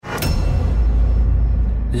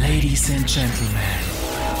Ladies and gentlemen,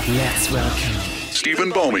 let's welcome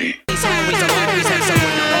Stephen Bomey. I'll always have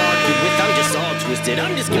someone to argue with. I'm just all twisted.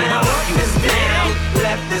 I'm just gonna now argue. Up is down,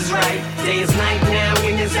 left is right. Day is night now,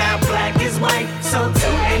 in is out, black is white. So to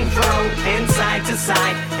and fro, and side to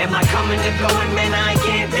side. Am I coming or going, man, I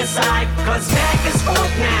can't decide. Cause back is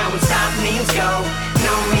forth now, and stop means go.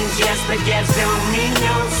 No means yes, but yes don't mean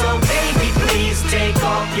no. So baby, please take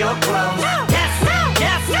off your clothes. No, yes, no,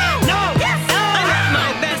 yes, no, no, yes, no. I'm at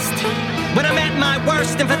my best when I'm at my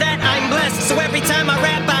worst, and for that I'm blessed. So every time I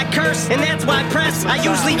rap, I curse, and that's why press. I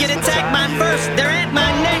usually get attacked by first. They're at my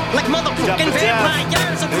neck like motherfucking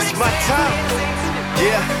vampires. It's my time,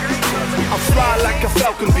 yeah. I'm fly like a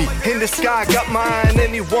falcon bee. In the sky, got my eye on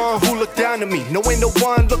anyone who look down at me. No, ain't no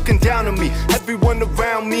one looking down on me. Everyone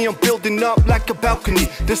around me, I'm building up like a balcony.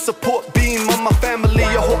 The support beam on my family,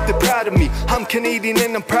 I hope they're proud of me. I'm Canadian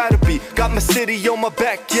and I'm proud to be. Got my city on my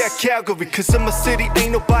back, yeah, Calgary. Cause in my city,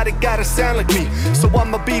 ain't nobody gotta sound like me. So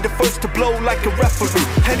I'ma be the first to blow like a referee.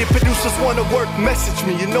 Any producers wanna work, message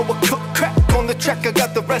me. You know I cook crack on the track, I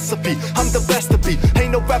got the recipe. I'm the best to be.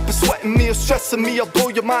 Ain't no rapper sweating me or stressing me. I'll blow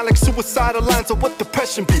your mind like suicidal lines of what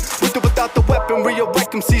depression be. With or without the weaponry, I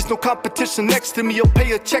wreck MCs. No competition next to me. You'll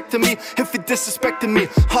pay a check to me if you're disrespecting me.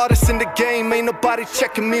 Hardest in the game, ain't nobody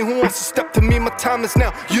checking me. Who wants to step to me? My time is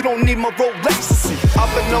now. You don't need my Rolex to see.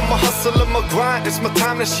 I've been on my hustle and my grind. It's my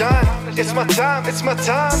time to shine. It's my time, it's my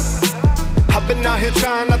time. I've been out here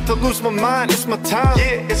trying not to lose my mind. It's my time,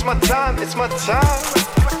 yeah, it's my time, it's my time.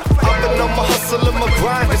 I've been on my hustle and my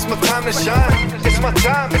grind. It's my time to shine. It's my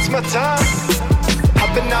time, it's my time.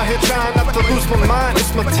 I've been out here trying not to lose my mind.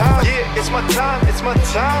 It's my time, yeah, it's my time, it's my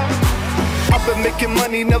time. I've been making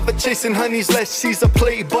money, never chasing honeys. Less she's a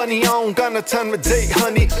play bunny. I don't got no time to date,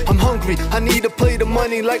 honey. I'm hungry, I need to play the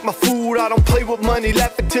money like my food. I don't play with money,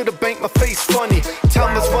 laughing to the bank, my face funny.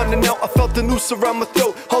 Time is running out, I felt the noose around my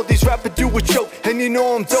throat. All these rappers do a joke, and you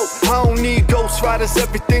know I'm dope. I don't need ghost riders,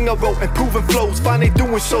 everything I wrote. Improving flows, finally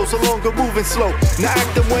doing shows, no longer moving slow. Now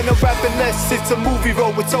acting when I'm rapping less, it's a movie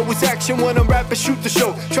role. It's always action when I'm rapping, shoot the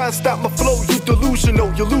show. Try and stop my flow, you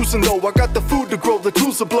delusional, you're losing though. I got the food to grow, the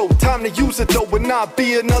tools to blow. Time to use it though, and not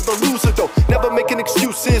be another loser though. Never making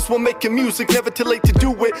excuses when making music, never too late to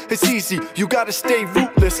do it. It's easy, you gotta stay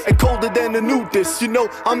rootless and colder than the nudist. You know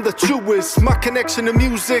I'm the truest. My connection to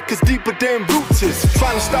music is deeper than roots is.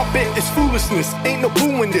 Trying to stop it is foolishness. Ain't no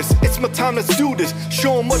booing this. It's my time, let's do this.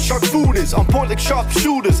 Show 'em what shark food is. On point like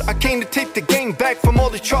sharpshooters. I came to take the game back from all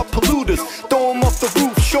the sharp polluters. Throw 'em off the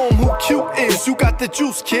roof, show 'em who cute is. You got the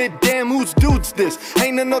juice, kid. Damn, whose dude's this?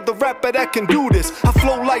 Ain't another rapper that can do this. I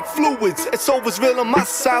flow like fluids. It's always real on my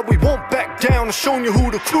side. We won't back down. I'm showing you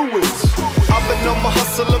who the crew is. I've been on my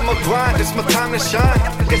hustle and my grind. It's my time to shine.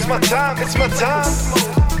 It's my time. It's my time.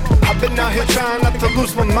 I've been out here trying not to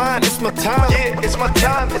lose my mind. It's my time, yeah, it's my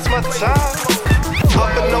time, it's my time.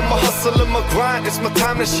 I've been on my hustle and my grind. It's my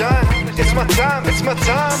time to shine. It's my time, it's my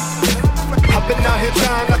time. I've been out here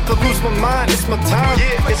trying not to lose my mind. It's my time,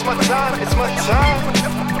 yeah, it's my time, it's my time.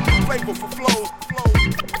 Flavor for flows,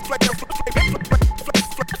 flavor for flows,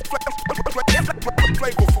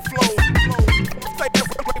 flavor for flows.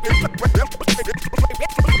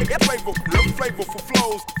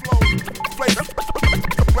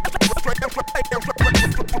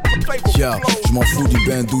 Yeah, je m'en fous du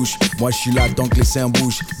bain douche. Moi je suis là tant que les seins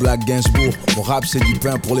bougent. Black Gainsbourg, mon rap c'est du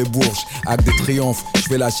pain pour les bourges. Acte de triomphe, je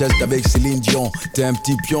fais la sieste avec Céline Dion. T'es un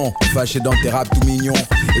petit pion, fâché dans tes raps tout mignons.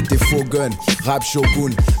 Et tes faux guns, rap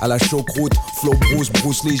shogun. À la chocroute, flow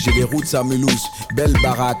Bruce Lee. J'ai les routes à Mulhouse, belle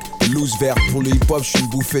baraque. Loose verte pour le hip-hop, je suis une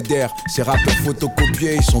bouffée d'air. Ces rappeurs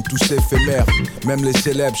photocopiés, ils sont tous éphémères. Même les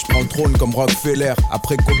célèbres, je prends le trône comme Rockefeller.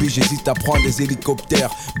 Après Kobe, j'hésite à prendre des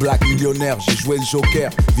hélicoptères. Black millionnaire, j'ai joué le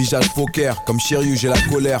joker. Visage poker, comme Shiryu, j'ai la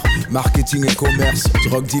colère. Marketing et commerce,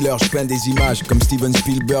 drug dealer, je peins des images. Comme Steven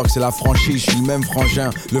Spielberg, c'est la franchise, je suis le même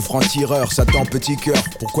frangin. Le franc-tireur, Satan petit cœur.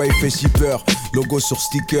 Pourquoi il fait si peur? Logo sur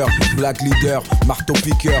sticker, black leader, marteau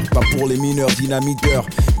piqueur. Pas pour les mineurs, dynamiteur.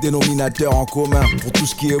 Dénominateur en commun, pour tout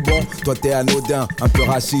ce qui est bon. Toi t'es anodin, un peu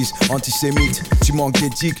raciste, antisémite. Tu manques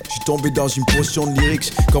d'éthique, j'suis tombé dans une potion de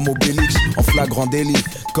lyrics. Comme Obélix, en flagrant délit.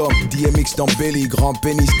 Comme DMX dans Belly, grand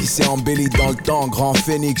pénis qui s'est embelli dans le temps. Grand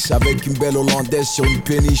phénix, avec une belle hollandaise sur une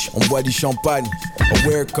péniche. On boit du champagne,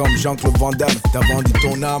 aware comme Jean-Claude Van Damme. T'as vendu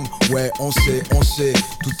ton âme, ouais on sait.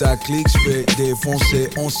 Tout à clic, j'fais défoncer,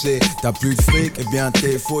 on sait. T'as plus de fric, eh bien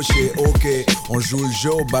t'es fauché, ok. On joue le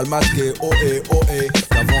jeu, bal masqué, ohé.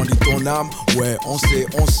 T'as vendu ton âme, ouais on sait.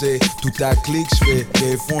 Tout à clic, j'fais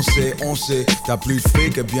défoncer, on sait. T'as plus de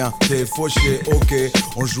fric, eh bien t'es fauché, ok.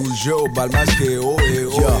 On joue le jeu, bal masqué, ohé.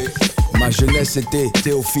 Ma jeunesse était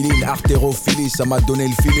théophiline, artérophilie, ça m'a donné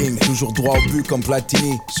le feeling. Toujours droit au but comme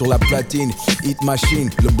Platini, sur la platine. Hit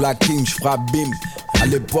machine, le Black King, j'frappe bim. À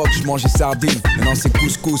l'époque, j'mangeais sardines, maintenant c'est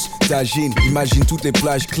couscous, tagine. Imagine toutes les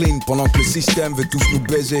plages clean, pendant que le système veut tous nous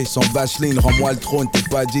baiser. Sans vaseline, rends-moi le trône, t'es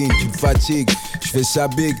pas digne, tu me fatigues. J'fais ça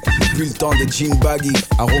big, depuis le temps des jeans baggy.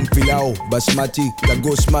 Arôme Pilao, Basmati,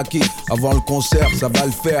 Tagos Maki. Avant le concert, ça va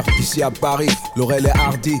le faire, ici à Paris. Laurel est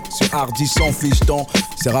hardy, sur hardy sans fiston.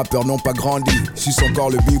 Ces rappeurs n'ont pas grandi, suce encore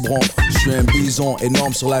le biberon. J'suis un bison,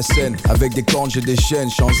 énorme sur la scène. Avec des cornes, j'ai des chaînes.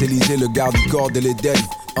 Champs-Élysées, le garde du corps de l'Éden.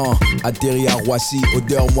 Atterri à Roissy,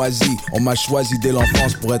 odeur moisie. On m'a choisi dès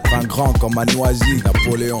l'enfance pour être un grand comme à Noisy.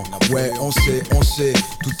 Napoléon, ouais on sait,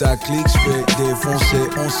 tout à clic j'fais défoncer,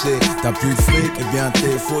 on sait. T'as plus de fric, eh bien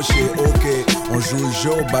t'es fauché, ok. On joue le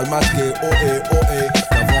jeu, balle masquée, ohé.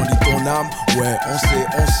 T'as vendu ton âme, ouais on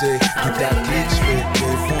sait. Tout à clic j'fais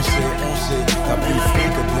défoncer, on sait. T'as plus de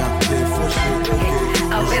fric, eh bien t'es fauché, ok.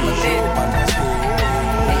 On joue le jeu, balle masquée,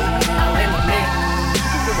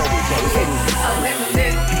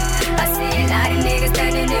 I see a lot of niggas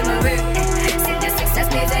standing in my room. See the success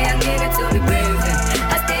needs a young nigga to be proven.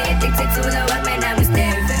 I stay addicted to the work, man, I'm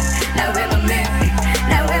starving. Now where my mirror?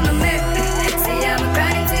 See I'm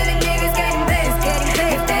grinding till the niggas getting paid.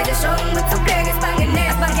 If they just show me what to play, it's banging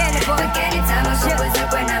it. But anytime I show what's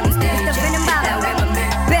up when I'm staging. Now where my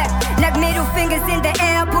mirror? Like middle fingers in the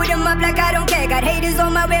air, put them up like I don't care. Got haters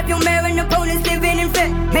on my rearview mirror and opponents living in fear.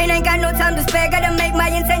 Man, ain't got no time to spare, gotta make my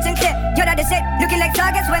intention clear. You're not the shit, looking like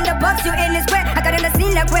targets when the box you in the square. I got in the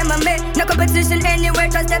scene like where my man. No competition anywhere,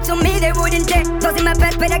 try step to me, they wouldn't dare. Those in my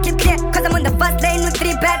path, better keep clear. Cause I'm on the fast lane with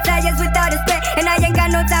 3 bad tires without a spare. And I ain't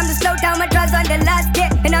got no time to slow down, my drive's on the last gear.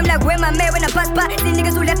 And I'm like, where my man when I pass by? See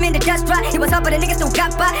niggas who left me in the dust dry. It was hard, but the niggas who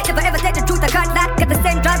got by. If I ever said the truth, I can't lie. Got the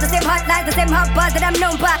same drive, the same hot lines, the same hot bars that I'm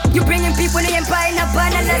known by. You bringing people in empire, not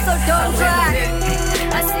banana, so don't try.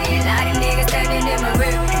 I see a lot of niggas standing in my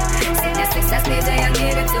room. See the success needs a young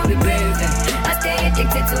nigga to be proven. I stay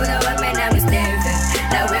addicted to the work, man, I'm starving.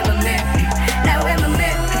 Now where my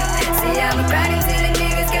mirror? See I'm grinding till the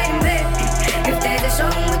niggas getting paid. If there's a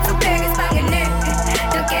show with 2 players, it's banging it.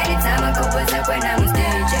 Don't get any time I go berserk when I'm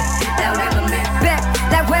staging. Now where my mirror?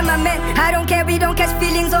 Like where my man? I don't care, we don't catch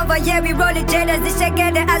feelings over here. We roll the jealous, this shit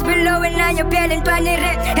get the ass below and now you're barely trying to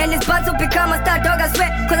rip. And it's about to become a star dog, I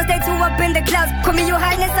swear. Cause I stay too up in the clouds. Call me your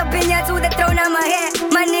highness up in here to the throne of my head.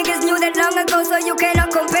 My niggas knew that long ago, so you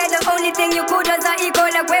cannot compare. The only thing you could does are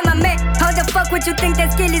equal, like where my man. How the fuck would you think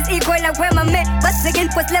that skill is equal, like where my man? But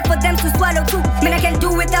second, what's left for them to swallow too? Man, I can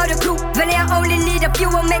do without a clue. Really, I only need a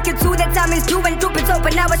few, I'll make it too. The time is due and troop is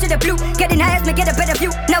open, now I should have blew. Getting high as me, get a better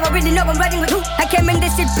view. Now I really know I'm riding with who. I came in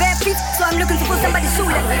this shit bare feet, so I'm looking to pull somebody's shoe.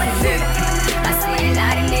 Like where my man? I see a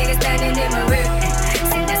lot of niggas standing in my room.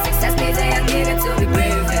 See the success needs a young nigga to be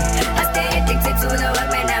proven. I stay addicted to the work,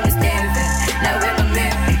 man, I'm starving. Now where my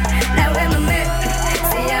mirror?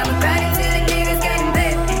 See I'm grinding till the niggas getting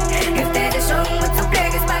paid. If there's a show with 2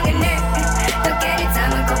 players, it's banging it. Don't get any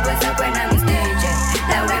time I go berserk when I'm staging.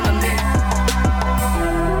 Now where my mirror?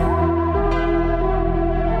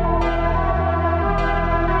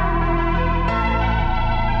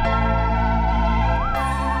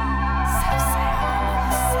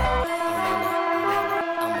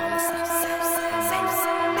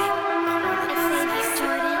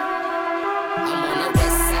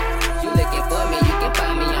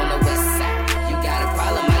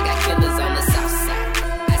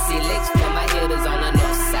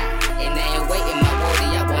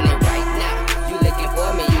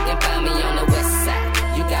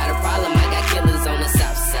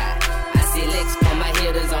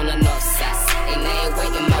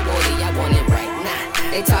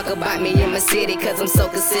 They talk about me in my city cause I'm so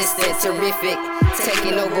consistent, terrific.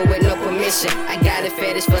 Taking over with no permission. I got a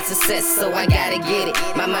fetish for success, so I gotta get it.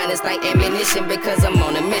 My mind is like ammunition because I'm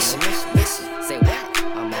on a mission. Say what?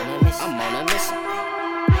 I'm on a mission.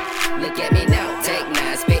 Look at me now, take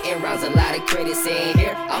 9, spitting rounds, a lot of critics in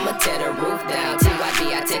here. I'ma tear the roof down, TYB,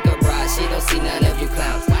 I take a ride, she don't see none of you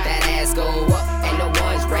clowns. That ass go up, and the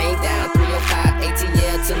ones rain down. 305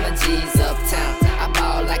 ATL to my G's uptown. I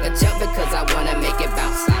ball like a jump because I wanna make it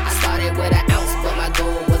bounce. I started with an ounce, but my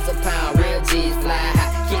goal was a pound. Real G's fly high,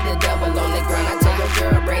 keep the double on the ground. I told your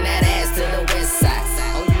girl, bring that ass to the west side.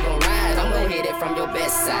 Oh, you gon' ride? I'm gon' hit it from your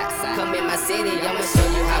best side. Come in my city, I'ma show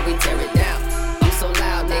you how we tear it down. I'm so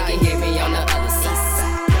loud, they can hear me on the other side.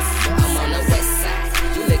 I'm on the west side.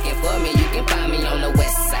 You looking for me, you can find me on the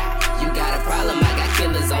west side. You got a problem, I got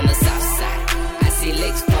killers on the south side. I see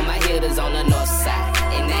licks for my hitters on the north side.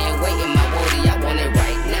 And they ain't waiting, my woody, I want it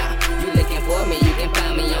right now. You looking for me, you can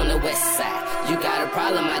find me on the west side. You got a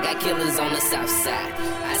problem, I got killers on the south side.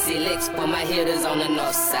 I see licks clips for my hitters on the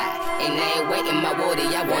north side. And they ain't waiting my water,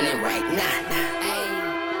 I want it right now.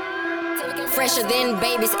 Fresher than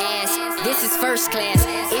baby's ass, this is first class.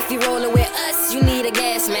 If you rollin' with us, you need a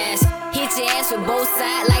gas mask. Hit your ass with both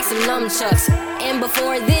sides like some nunchucks. And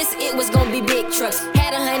before this, it was gonna be big trucks.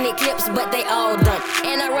 Had 100 clips, but they all done.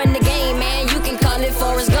 And I run the game, man, you can call it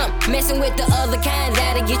Forrest Gump. Messing with the other kind,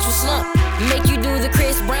 that'll get you slumped. Make you do the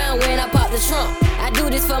Chris Brown when I pop the trunk. I do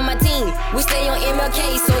this for my team, we stay on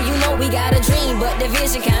MLK, so you know we got a dream. But the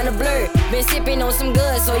vision kinda blurred. Been sipping on some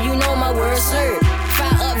good, so you know my words slurred.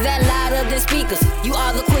 Fire up that louder than speakers. You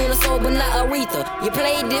are the queen of soul, but not Aretha. You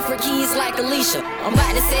play different keys like Alicia. I'm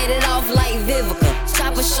about to set it off like Vivica.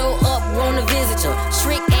 Chopper show up, on a visitor.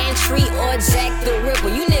 Trick and treat or Jack the Ripper.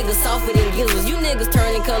 You niggas softer than gizzards. You niggas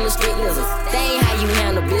turning colors straight lizards. That ain't how you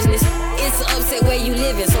handle business. It's an upset where you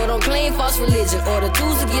living, so don't claim false religion. Or the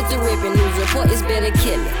tools will get the ripping. News report is better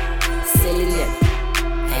killing. Silly living.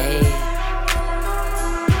 Hey,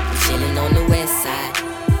 I'm chilling on the west side.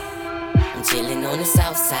 I'm chillin' on the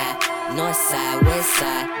south side, north side, west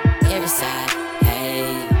side, every side,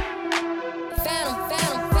 hey. Phantom,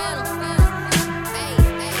 phantom, phantom, phantom, hey,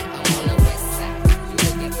 hey. I'm on the west side, you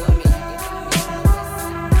looking for me,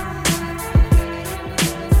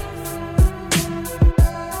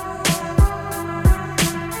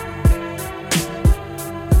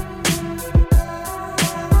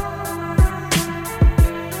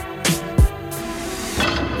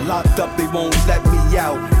 Locked up, they won't let me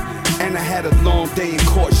out. And I had a long day in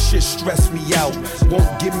court, shit stressed me out.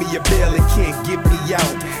 Won't give me a bail, it can't get me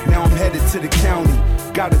out. Now I'm headed to the county,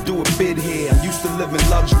 gotta do a bid here. I'm used to living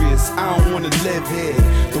luxurious, I don't wanna live here.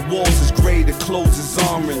 The walls is gray, the clothes is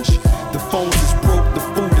orange. The phones is broke, the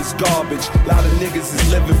food is garbage. A lot of niggas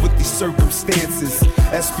is living with these circumstances.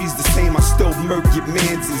 SP's the same, I still murk your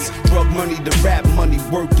manses. Drug money, the rap money,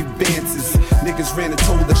 work advances. Niggas ran and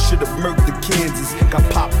told I should've murked the Kansas. Got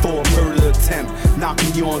popped for a murder attempt.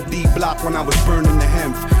 Knocking you on D block when I was burning the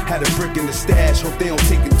hemp. Had a brick in the stash, hope they don't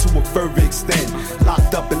take it to a further extent.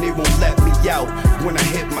 Locked up and they won't let me out. When I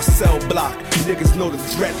hit my cell block, niggas know the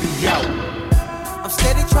threat be out. I'm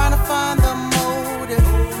steady trying to find the motive.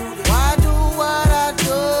 Why do what I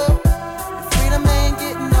do? The freedom ain't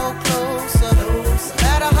getting no closer. No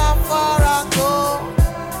matter how far I go,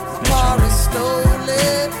 my car is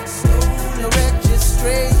stolen. No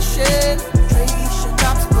registration,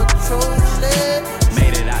 cops patrolling.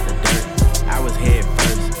 Made it out the dirt, I was head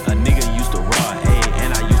first. A nigga used to raw, ayy,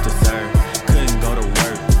 and I used to serve. Couldn't go to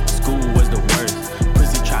work, school was the worst.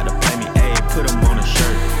 Pussy tried to play me, ayy, put him on a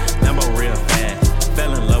shirt. Lambo real fast,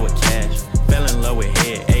 fell in love with cash. Fell in love with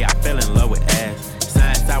head, ayy, I fell in love with ass.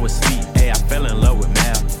 Science, I was sleep, ayy, I fell in love with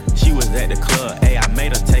math. She was at the club, ayy, I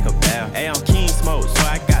made her take a bath. Ayy, I'm King Smoke, so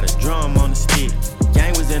I got a drum on the stick.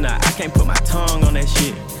 Gang was in the, I can't put my tongue on that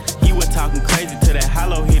shit. He was talking crazy till that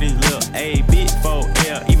hollow hit his lip. Ayy, big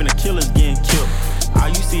 4L, even the killers getting killed. All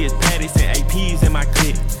you see is patties and APs in my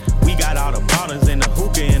clip. We got all the bottles and the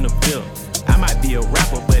hookah in the field. I might be a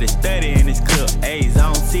rapper, but it's 30 in this clip. Ayy,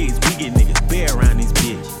 zone 6, we get niggas bare around this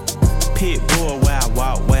bitch. Pit bull where I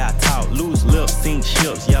walk, where I talk. Loose lips, sink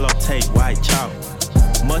ships, yellow tape, white chalk.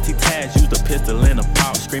 Multitask, use the pistol in the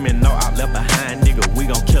pop. Screaming no out left behind, nigga, we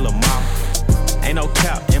gon' kill 'em all. Ain't no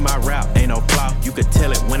cap in my rap, ain't no flaw. You could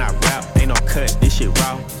tell it when I rap, ain't no cut, this shit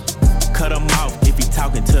raw. Cut him off if he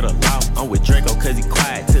talking to the law. I'm with Draco cause he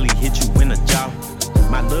quiet till he hit you in the jaw.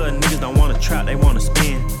 My little niggas don't wanna trap, they wanna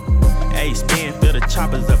spin. Ayy, spin, fill the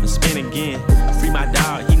choppers up and spin again. Free my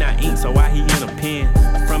dog, he not ink, so why he in a pen?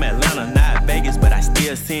 From Atlanta, not Vegas, but I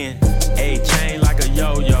still sin. Ayy, chain like a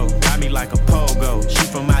yo-yo, got me like a pogo. She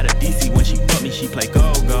from out of DC, when she fuck me, she play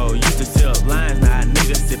go-go. Used to sell lines, now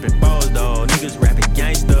niggas sippin' foes though. Niggas rapping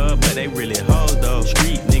gangsta, but they really hoes though.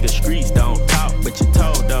 Street niggas, streets don't talk, but you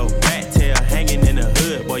told though. Rat tail hanging in the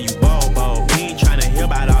hood, boy, you bobo. We ain't tryna hear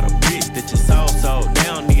about all the bricks that you sold. They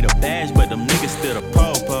don't need a badge, but them niggas still the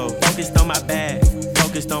po-po. Focused on my bag,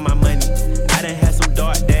 focused on my money. I done had some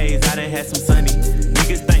dark days, I done had some sunny.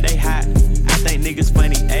 Niggas think they hot, I think niggas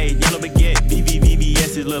funny. Ayy, yellow baguette,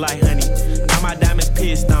 VVVVS's look like honey. All my diamonds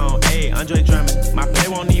pissed on, ayy, Andre Drummond. My play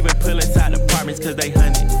won't even pull inside apartments cause they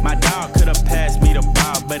hunted. My dog could've passed me the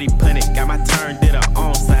ball, but he punted. Got my turn, did a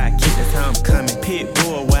onside kick, that's how I'm coming. Pit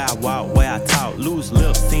bull where I walk, where I talk. Loose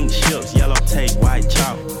lips, sink ships, yellow tape, white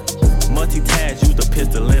chalk. Multitask, use the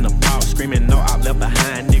pistol in the pop. Screaming no out left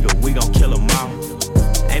behind, nigga, we gon' kill 'em all.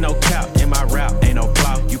 Ain't no cap in my rap, ain't no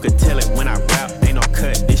flaw. You could tell it when I rap, ain't no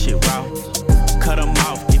cut, this shit raw. Cut him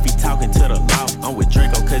off if he talking to the law. I'm with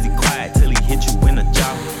Draco cause he quiet till he hit you in the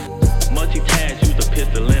jaw. Multitask, use the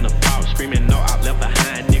pistol in the pop. Screaming no out left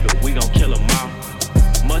behind, nigga, we gon' kill 'em all.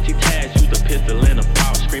 Multitask, use the pistol in the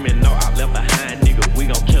pop. Screaming no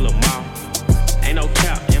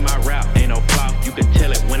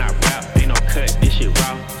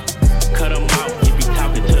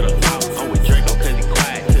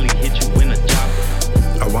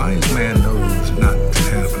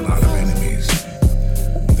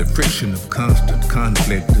friction of constant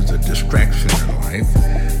conflict is a distraction in life,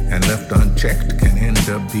 and left unchecked can end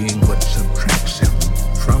up being what subtracts him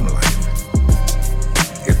from life.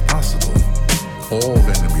 If possible, all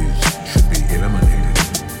enemies should be eliminated.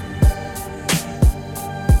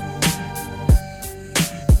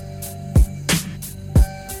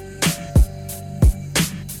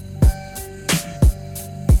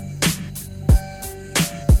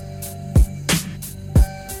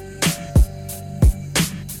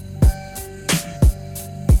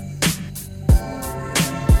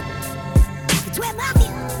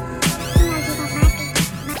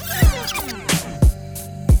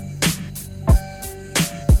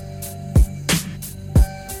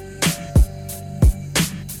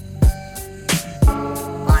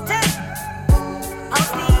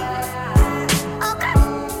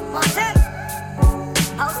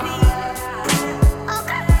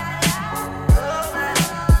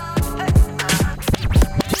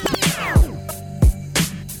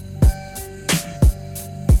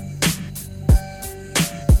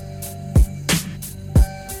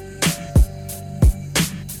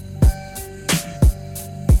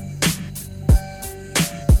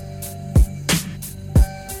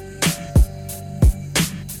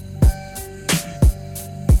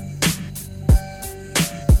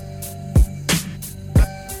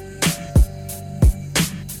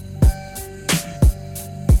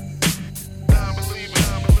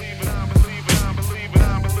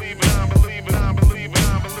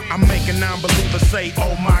 Say,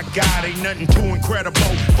 oh my God, ain't nothing too incredible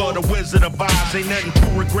for the Wizard of Oz. Ain't nothing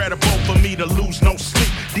too regrettable for me to lose no sleep.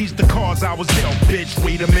 These the cards I was dealt, bitch.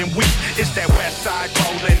 Read them and weep. It's that West Side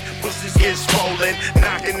rolling, pussies get swollen,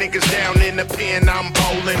 knocking niggas down in the pen. I'm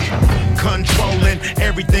bowling, controlling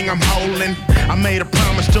everything I'm holding. I made a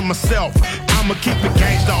promise to myself, I'ma keep it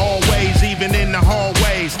gangsta always, even in the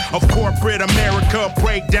hallways of corporate America.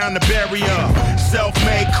 Break down the barrier.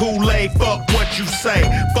 Self-made Kool-Aid, fuck what you say,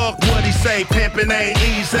 fuck what he say. Pimpin' ain't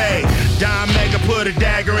easy. Don Mega put a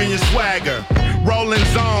dagger in your swagger. Rolling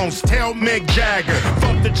zones, tell Mick Jagger,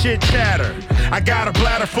 fuck the chit chatter. I got a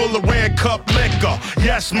bladder full of red cup liquor.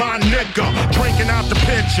 Yes, my nigga, drinking out the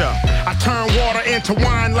pitcher. I turn water into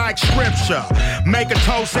wine like scripture. Make a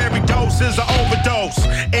toast, every dose is an overdose.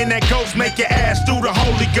 And that ghost make your ass do the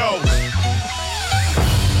Holy Ghost.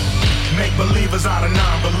 Make believers out of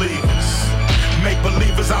non-believers. Make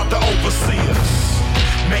believers out the overseers.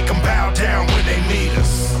 Make them bow down when they need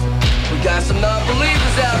us. We got some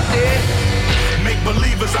non-believers out there. Make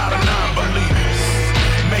believers out of non-believers.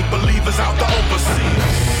 Make believers out the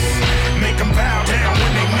overseers. Make them bow down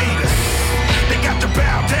when they need us. They got to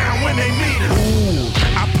bow down when they need us. Ooh,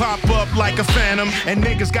 I pop up like a phantom, and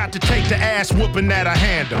niggas got to take the ass whooping that I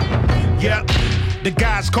handle. Yep, the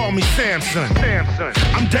guys call me Samson.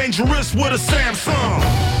 I'm dangerous with a Samsung.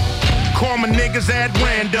 Call my niggas at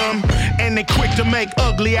random, and they quick to make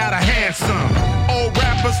ugly out of handsome. Old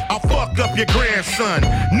rappers, I'll fuck up your grandson.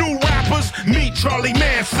 New rappers, meet Charlie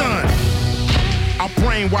Manson. I'll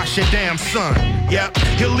brainwash your damn son. Yep,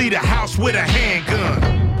 he'll leave the house with a handgun.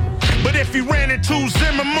 But if he ran into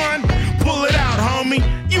Zimmerman, pull it out, homie,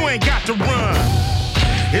 you ain't got to run.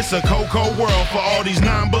 It's a cold world for all these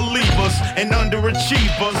non-believers and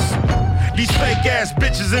underachievers. These fake ass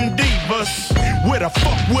bitches and divas. Where the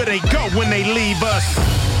fuck will they go when they leave us?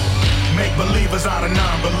 Make believers out of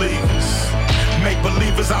non-believers. Make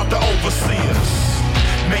believers out the overseers.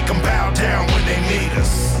 Make them bow down when they need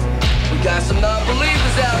us. We got some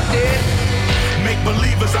non-believers out there. Make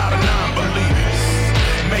believers out of non-believers.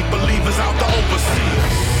 Make believers out the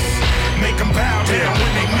overseers. Make them bow down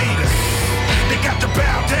when they need us. They got to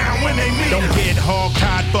bow down when they meet us. Don't get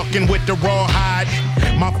hog-tied fucking with the raw hide.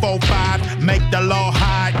 My 4-5 make the law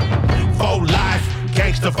hide. For life,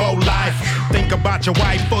 gangsta for life. Think about your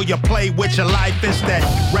wife or you play with your life. It's that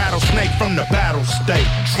rattlesnake from the battle state.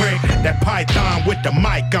 Trick that python with the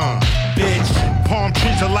mic on. Bitch, palm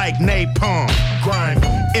trees are like napalm. Grind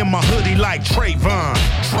in my hoodie like Trayvon.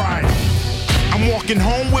 Try it. I'm walking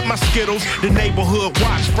home with my Skittles. The neighborhood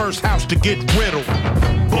watch, first house to get riddled.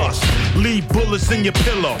 Bust, leave bullets in your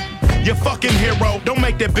pillow. Your fucking hero, don't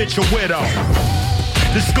make that bitch a widow.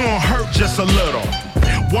 This gon' hurt just a little.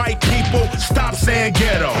 White people, stop saying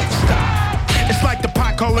ghetto. Stop. It's like the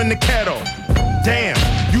pot calling the kettle. Damn,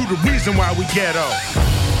 you the reason why we ghetto.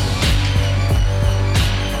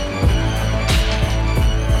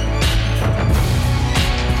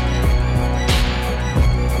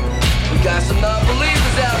 We got some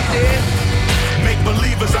non-believers out there. Make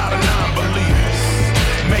believers out of non-believers.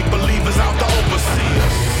 Make believers out the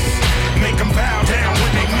overseers. Make them bow down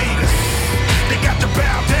when they meet us. They got to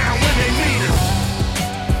bow down when they meet us.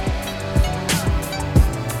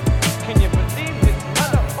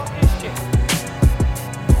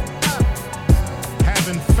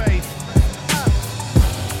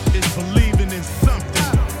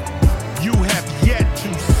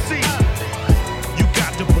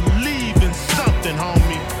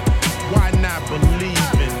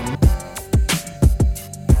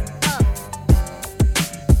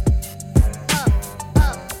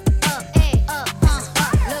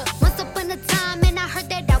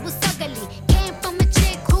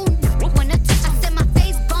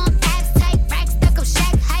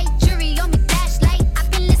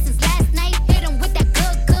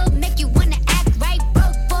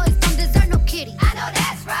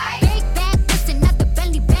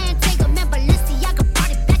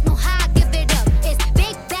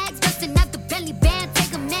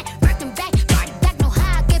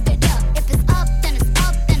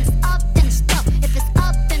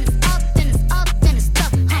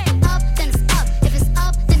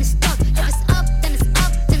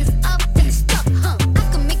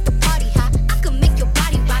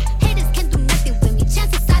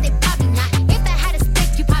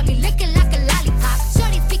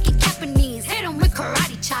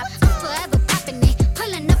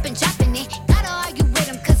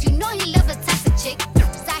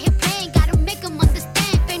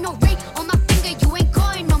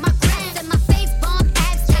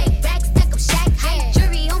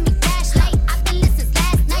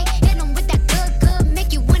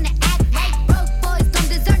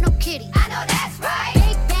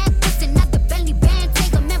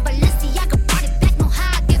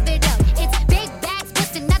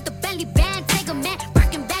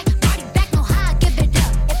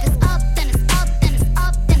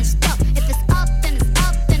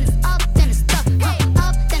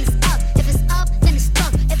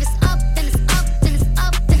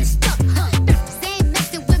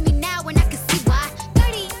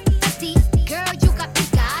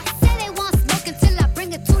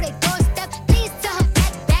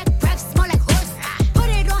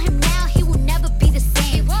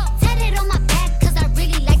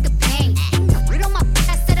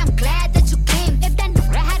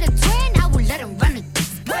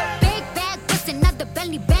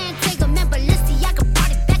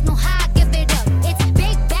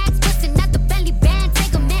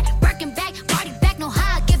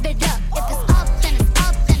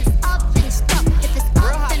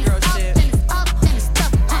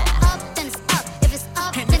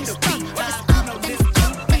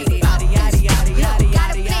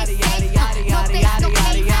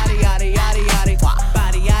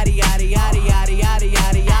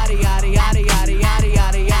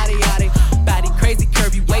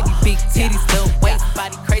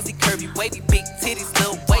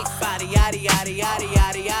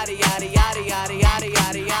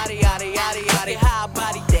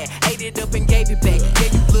 up and gave it back.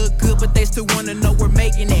 Yeah, you look good, but they still wanna know we're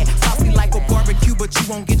making that. Saucy like a barbecue, but you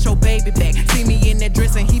won't get your baby back. See me in that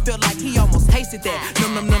dress and he felt like he almost tasted that.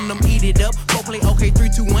 Num num num num, eat it up. Go play okay, 3,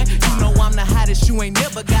 2, 1. You know I'm the hottest, you ain't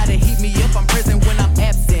never gotta heat me up. I'm present when I'm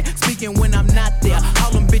absent, speaking when I'm not there.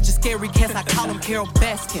 All them bitches scary cats, I call them Carol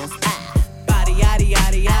Baskins. Body yaddy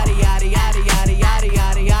yaddy yaddy yaddy yaddy yaddy yaddy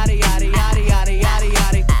yaddy yaddy yaddy yaddy yaddy yaddy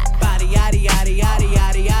yaddy. Body yaddy yaddy yaddy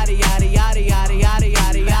yaddy yaddy yaddy yaddy yaddy yaddy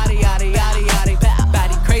yaddy yaddy yaddy yaddy yaddy.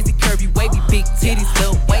 Body crazy curvy, wavy, big titties,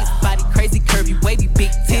 little waist. Body crazy curvy, wavy,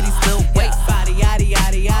 big titties, little waist. Body yaddy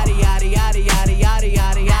yaddy yaddy yaddy yaddy yaddy yaddy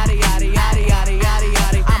yaddy yaddy yaddy yaddy yaddy yaddy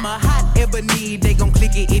yaddy. I'm a hot ebony, they gon'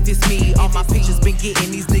 click it if it's me. All my pictures been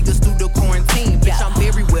getting these niggas through the quarantine. Bitch, I'm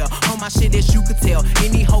very well on my shit, as you could tell.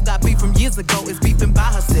 Any hoe got beef from years ago is beefing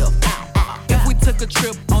by herself. If we took a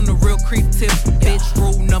trip on the real creep tip, bitch,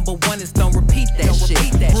 rule number 1 is don't repeat that shit.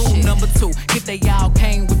 Rule number 2, if they all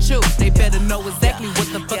came with you, they better know exactly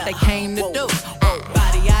what the fuck they came to do.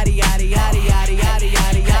 Body yaddy yaddy yaddy yaddy yaddy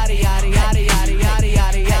yaddy yaddy yaddy yaddy yaddy yaddy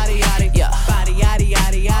yaddy yaddy yaddy. Body yaddy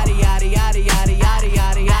yaddy yaddy yaddy yaddy yaddy yaddy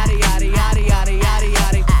yaddy yaddy yaddy yaddy yaddy yaddy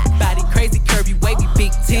yaddy. Body crazy curvy, wavy,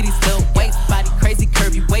 big titties, little waist. Body crazy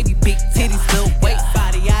curvy, wavy, big titties, little waist.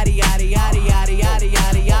 Body yaddy yaddy yaddy yaddy yaddy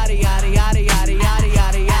yaddy yaddy yaddy yaddy yaddy yaddy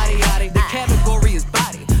yaddy yaddy yaddy. The category is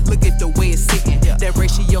body. Look at the way it's sitting. That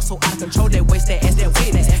ratio so out of control. That waist, that ass, that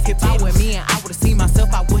witness. If I were me and I would've seen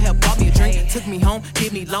myself, I would have bought me a drink. Took me home,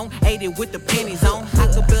 did me long, ate it with the pennies on. I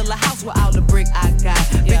could build a house with all the brick I got.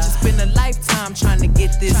 Bitches spend a lifetime trying to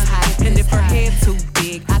get this high. And if her head too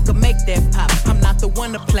big, I could make that pop. I'm not the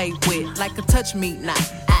one to play with, like a touch me not.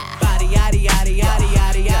 Body yaddy yaddy yaddy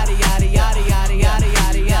yaddy yaddy yaddy yaddy yaddy yaddy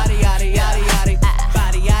yaddy yaddy yaddy yaddy yaddy.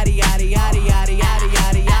 Body yaddy yaddy yaddy yaddy yaddy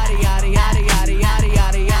yaddy yaddy yaddy yaddy yaddy yaddy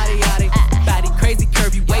yaddy yaddy yaddy. Body crazy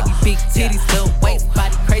curvy, wavy, big titties, little waist.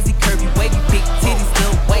 Body crazy curvy, wavy, big titties,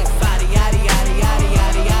 little waist. Body yaddy yaddy yaddy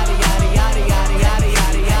yaddy yaddy yaddy yaddy yaddy yaddy yaddy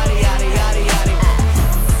yaddy yaddy yaddy yaddy.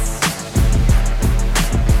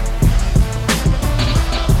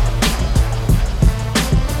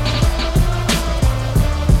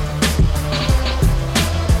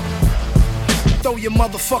 Throw your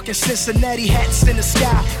motherfucking Cincinnati hats in the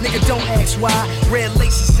sky. Nigga, don't ask why. Red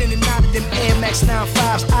laces in and out of them Air Max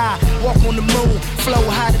 95s. I walk on the moon, flow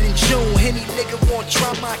hotter than June. Any nigga want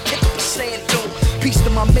trauma, I kick up a sand dune. Peace to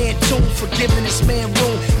my man Toon for giving this man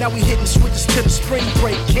room. Now we hitting switches to the spring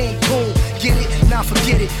break, Cancun. Get it? Now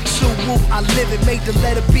forget it. Sue Woo, I live it. Made the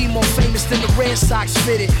letter B more famous than the Red Sox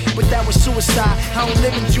fitted. But that was suicide. I don't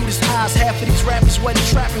live in Judas eyes. Half of these rappers wasn't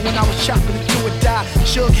trapping when I was chopping to do or die.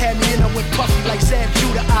 Suge had me and I went puffy like Zab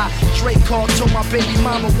Judah. Drake called, told my baby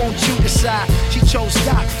mama, won't you decide? She chose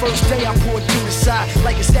Doc. First day I poured through the side.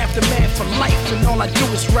 Like it's aftermath for life and all I do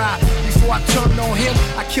is ride. Before I turn on him,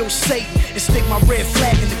 I kill Satan and stick my red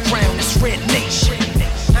flag in the ground. It's Red Nation.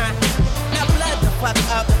 Now blood the fuck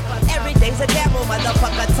up. Every day's a devil,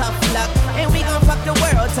 motherfucker, tough luck. And we gon' fuck the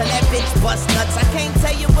world till that bitch bust nuts. I can't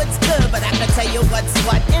tell you what's good, but I can tell you what's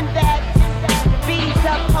what. In that, beats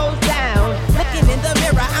up, hoes down. Looking in the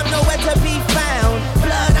mirror, I'm nowhere to be found.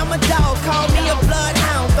 Blood, I'm a dog, call me a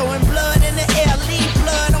bloodhound. Throwing blood in the air, leave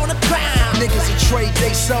blood on the ground. Niggas a trade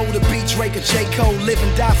they sold to beat Drake or J. Cole. Live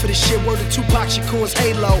and die for this shit, word of Tupac Shakur's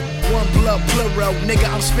Halo. One blood, plural, nigga,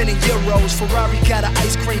 I'm spending euros. Ferrari got an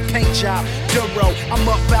ice cream paint job, Duro. I'm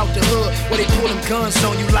up out the hood, where they pull them guns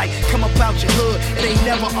on you like, come up out your hood, it ain't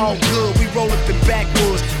never all good. We roll up in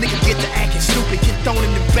backwoods, nigga get to acting stupid, get thrown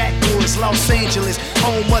in the backwoods. Los Angeles,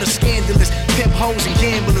 home of the scandalous, pimp hoes and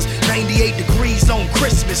gamblers. 98 degrees on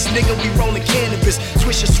Christmas, nigga, we rolling cannabis.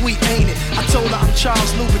 Swisher sweet, ain't it? I told her I'm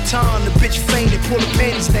Charles Louboutin, the bitch fainted, pull the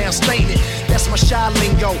panties down, stain it. That's my shy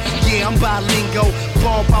lingo, yeah, I'm bilingo.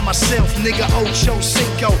 Ball by myself, nigga, Ocho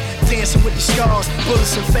Cinco. Dancing with the scars,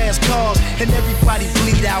 bullets and fast cars. And everybody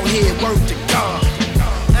bleed out here, word to God.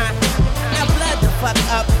 Now blood the fuck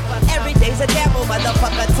up. Every day's a devil,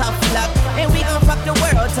 motherfucker, tough luck. And we gon' fuck the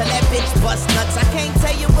world till that bitch bust nuts. I can't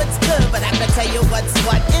tell you what's good, but I can tell you what's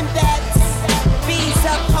what. In that, beats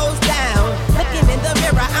up, hoes down. Looking in the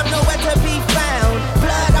mirror, I'm nowhere to be found.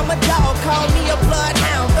 Blood, I'm a dog, call me a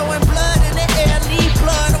bloodhound. Throwing blood in the air, leave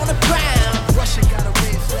blood on the ground. Russia got a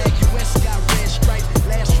red flag, US got red stripes.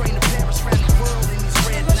 Last train to Paris, round the world in these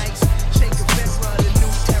red nights. Che Guevara, the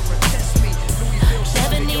new era, test me. Louisville,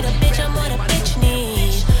 never need a bitch, I'm what a bitch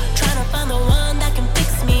need. Tryna find the one that can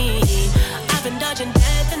fix me. I've been dodging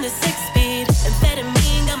death in the 6-speed.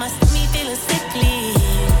 Amphetamine got my stomach feeling sickly.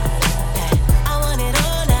 I want it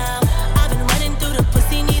all now. I've been running through the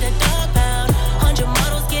pussy, need a dog pound.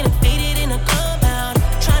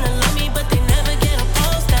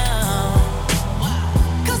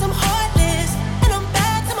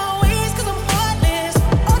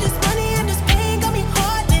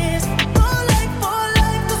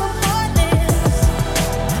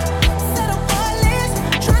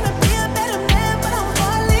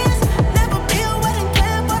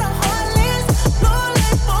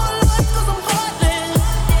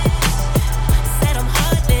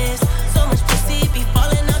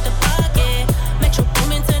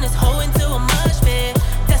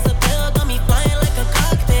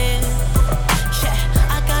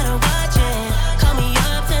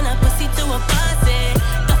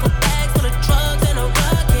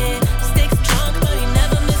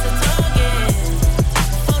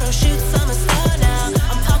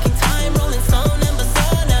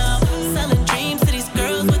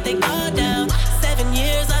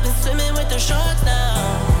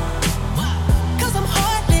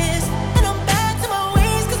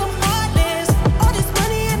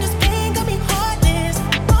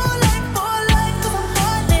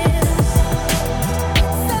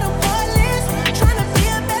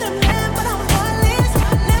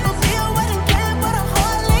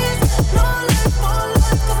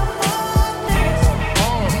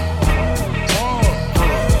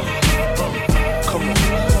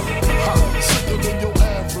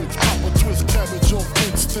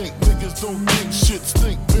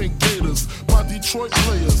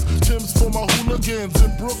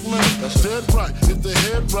 dead right. If the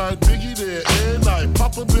head right, Biggie there, air night.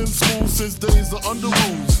 Papa been school since days of under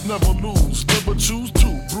rules. Never lose, never choose to.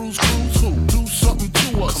 Bruise, cruise, who? Do something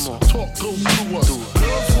to us. Talk, go through us.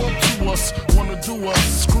 Girls want to us, wanna do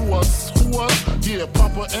us. Screw us, who us? Yeah,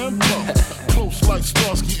 Papa and Plum. Close like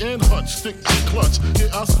Starsky and Hutch, stick to clutch.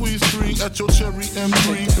 Yeah, I squeeze 3 at your cherry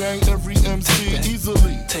M3. Bang every MC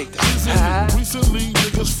easily. Take that. Recently,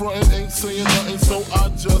 niggas frontin' ain't saying nothing, so I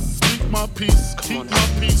just speak my peace, keep my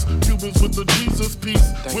peace. Cubans with the Jesus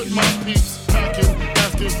peace, with my peace. Packing,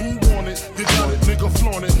 asking who want it. You got it, nigga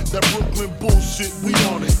flaunt it. That Brooklyn bullshit, we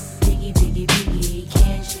on it. Biggie, biggie, biggie,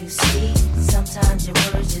 can't you see? Sometimes your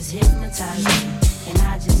words just hypnotize me. And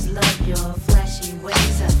I just love your flashy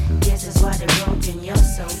ways. I guess that's why they're broken, you're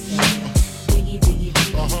so fake. Biggie, biggie,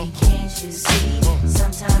 biggie, can't you see?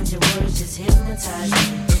 Sometimes your words just hypnotize me.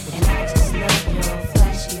 And I just love your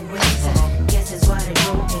flashy ways. I guess that's why they're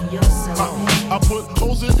broken, you're so fake. I put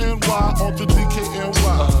Cozy NY onto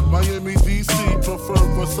DKNY. Miami, DC, prefer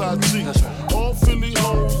Versace. All Philly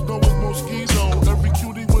hoes know it's Moschino. Every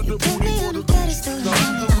cutie with the booty for the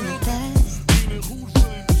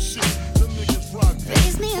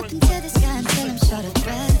Raise me up into the sky until I'm short of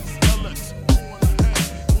breath.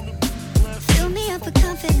 Fill me up with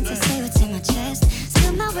confidence and say what's in my chest.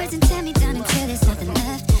 Spill my words and tear me down until there's nothing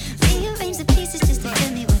left. Rearrange the pieces just to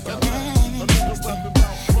fill me with the best. But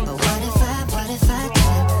what if I trip?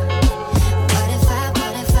 What if I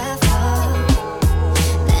fall?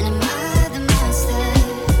 Then am I the monster?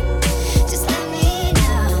 Just let me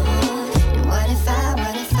know. And what if I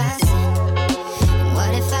sin? And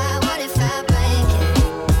what if I break it?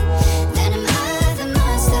 Then am I the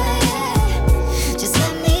monster? Yeah. Just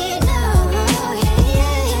let me know.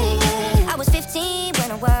 Yeah. I was 15 when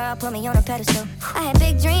the world put me on a pedestal. I had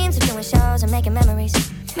big dreams of doing shows and making memories.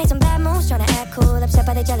 Made some bad moves trying to act cool, upset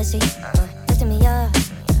by the jealousy. Lifting me up,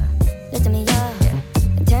 and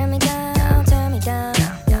turn me down.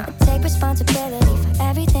 I take responsibility for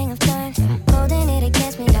everything I've done. Holding it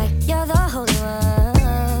against me like you're the holy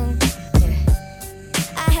one.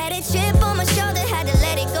 I had a chip on my shoulder, had to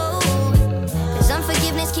let it go. 'Cause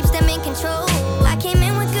unforgiveness keeps them in control. I came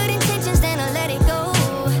in with good intentions, then I let it go.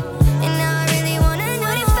 And now I really wanna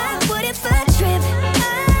know what if I trip?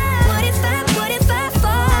 What if I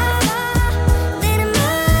fall? Then am I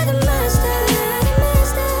the monster?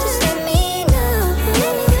 Just let me know.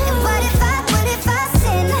 And what if I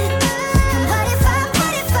sin? And what if I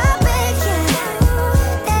break it?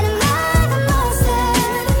 Then am I the monster?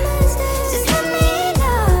 Just let me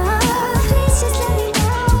know. Please just let me know.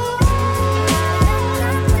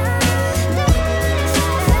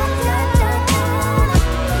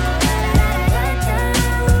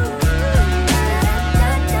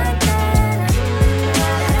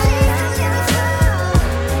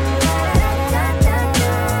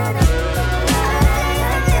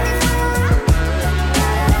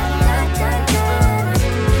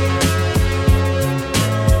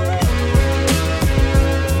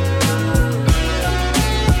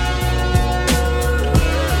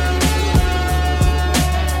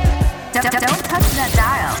 Don't touch that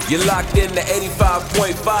dial. You're locked in to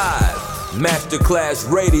 85.5 Masterclass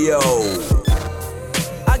Radio.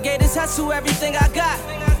 I gave this hustle everything I got.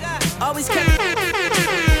 Always kept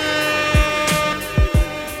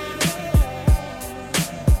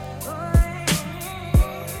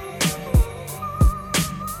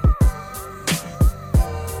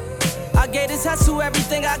I gave this hustle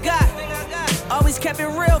everything I got. Always kept it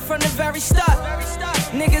real from the very start.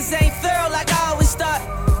 Niggas ain't thorough like I always thought.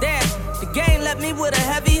 Damn, the game left me with a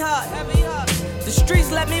heavy heart. The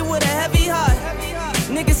streets left me with a heavy heart.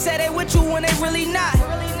 Niggas say they with you when they really not.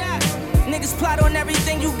 Niggas plot on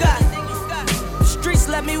everything you got. The streets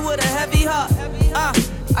left me with a heavy heart.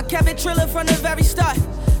 I kept it trillin' from the very start.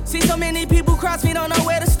 See so many people cross me, don't know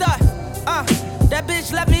where to start. That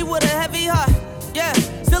bitch left me with a heavy heart. Yeah,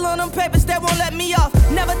 still on them papers that won't let me off.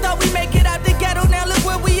 Never thought we'd make it out the ghetto, now look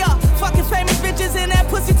where we are. Fucking famous bitches and that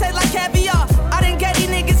pussy taste like caviar. I done gave these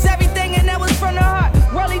niggas everything and that was from the heart.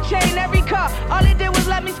 Rolly chain every car, all it did was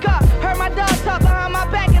let me scar. Heard my dog talk behind my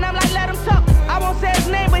back and I'm like, let him talk. I won't say his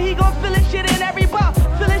name, but he gon' feel his shit in every bar.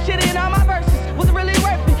 Feel his shit in all my verses, was really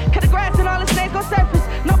worth it. Cut the grass and all the snakes gon' surface.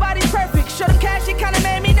 Nobody's perfect, show them cash, it kinda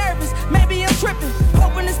made me nervous. Maybe I'm tripping,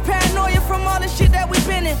 hoping this paranoia from all the shit that we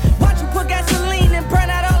been in. Watch you put gasoline and burn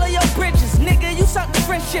out all of your bridges. Nigga, you suck the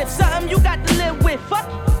friendship, something you got to live with. Fuck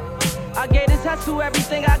you. I gave this hustle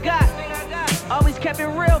everything I got. Always kept it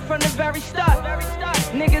real from the very start.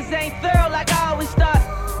 Niggas ain't thorough like I always thought.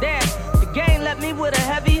 Damn, the game left me with a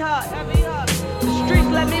heavy heart. The streets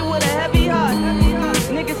left me with a heavy heart.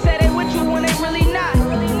 Niggas say they with you when they really not.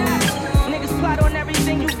 Niggas plot on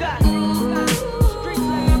everything you got.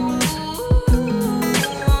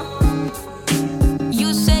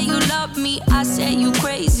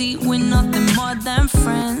 more than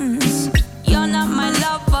friends. You're not my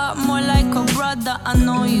lover, more like a brother. I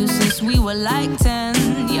know you since we were like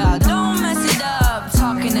 10. Yeah, don't mess it up,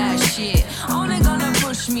 talking that shit. Only gonna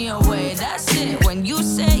push me away, that's it. When you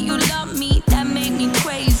say you love me, that made me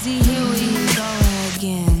crazy. Here we go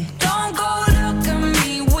again. Don't go look at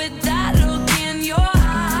me with that look in your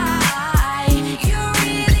eye. You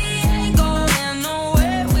really ain't going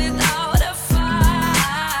nowhere without a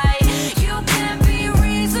fight. You can't be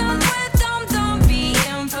reasoned with them, don't be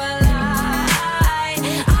impolite.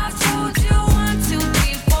 I've told you 1, 2,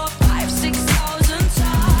 3, 4, 5, 6,000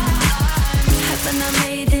 times. Haven't I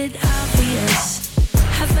made it obvious?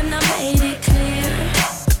 Haven't I made it clear?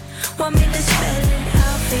 Want me to spell it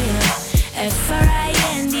out for you?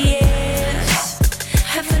 F-R-I-N-D-S.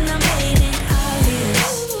 Haven't I made it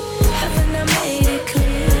obvious? Haven't I made it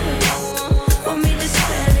clear? Want me to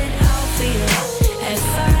spell it out for you?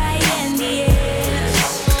 F-R-I-N-D-S.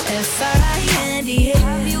 F-R-I-N-D-S.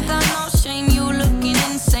 Have you got no shame? You looking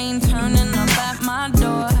insane, turning up at my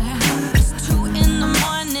door. It's 2 in the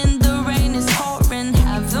morning, the rain is pouring.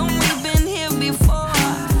 Have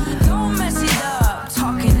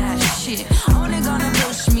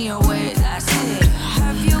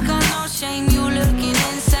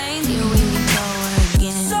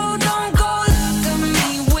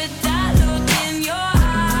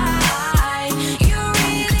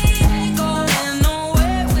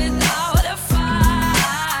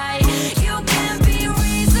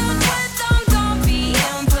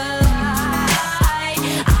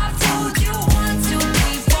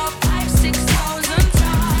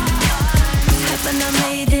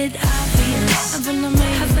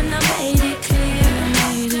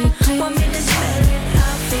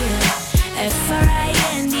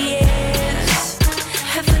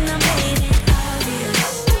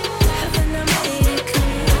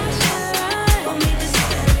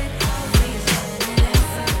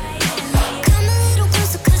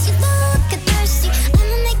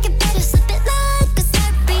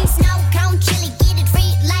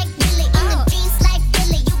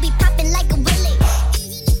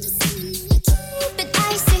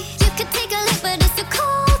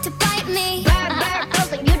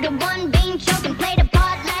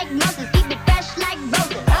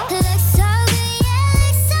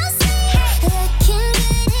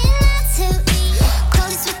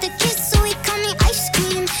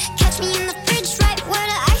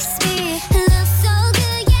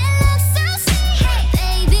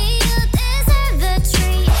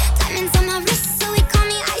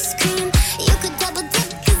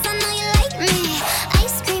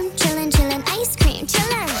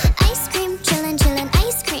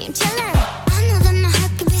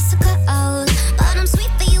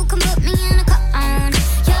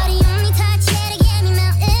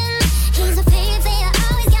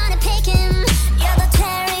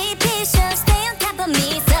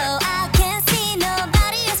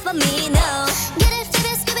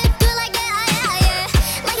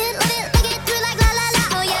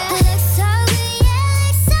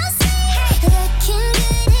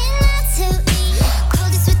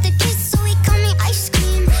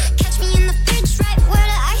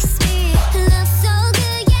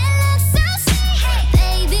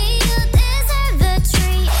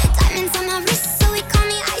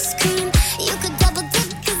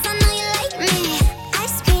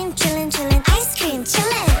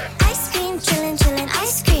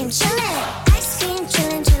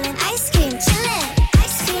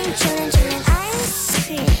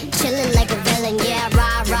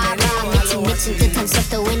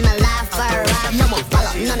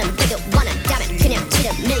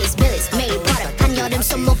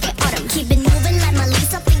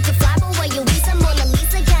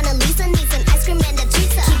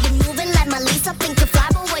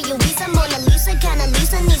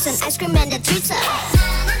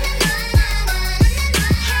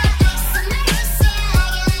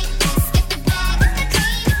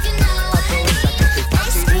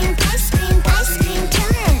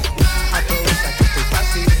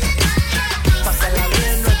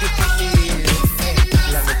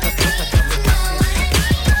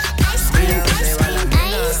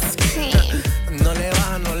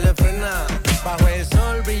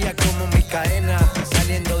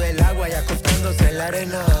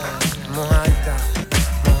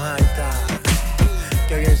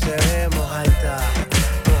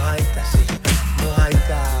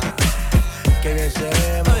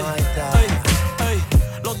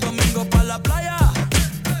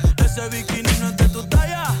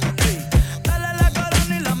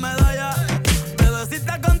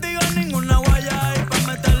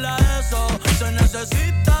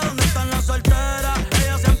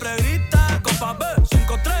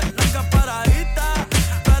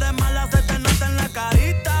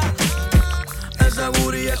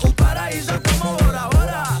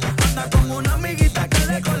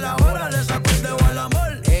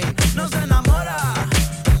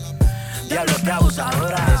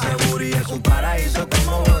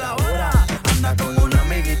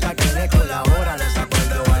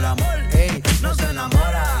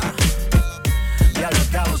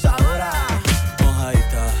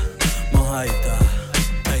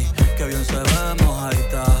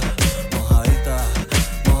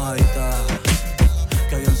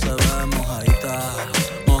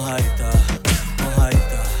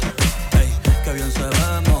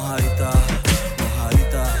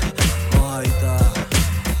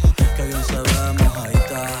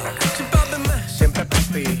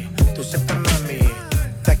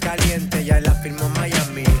me la firmo en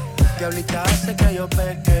Miami. Diablita hace que yo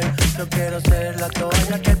peque. Yo quiero ser la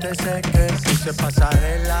toalla que te seque. Puse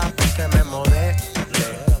pasarela porque me modele.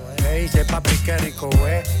 Me dice papi que rico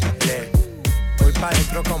huele. Voy pa'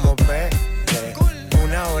 dentro como pele.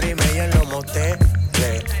 1 hora y media en los moteles.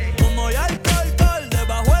 Como ya el col,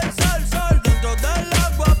 debajo el sol, dentro del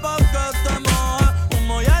agua pa' que te moje.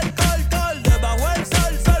 Como ya el col, debajo el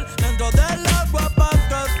sol, dentro del agua pa'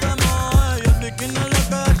 que te moje. Y el bikini le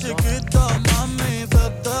queda chiquito, mami, se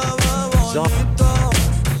te ve bonito.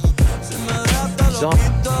 Si me dejas te lo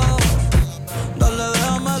quito, dale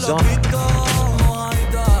déjame lo quito.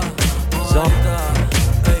 Mojadita, mojadita,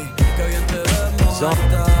 ey, que bien te ves,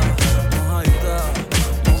 mojadita, mojadita,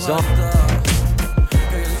 mojadita.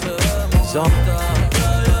 Zon.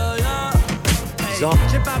 Zon.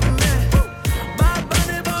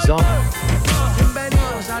 Zon.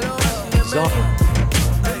 Bienvenidos a los Zon.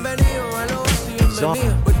 Bienvenidos a los Zon.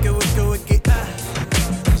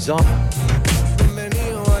 Zon.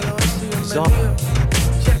 Bienvenidos a los Zon.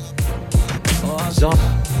 Zon.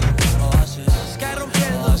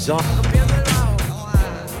 Zon.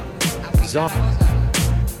 Zon.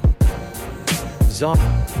 Zon.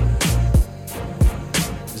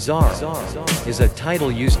 Czar is a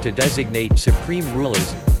title used to designate supreme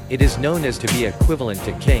rulers. It is known as to be equivalent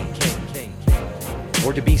to king,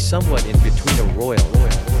 or to be somewhat in between a royal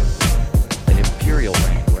and imperial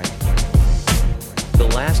rank. The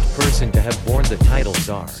last person to have borne the title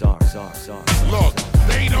Czar. Look,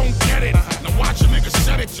 they don't get it. Now watch a nigga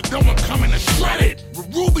set it, so don't come in and shred it.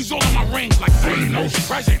 With rubies all in my rings like they ain't no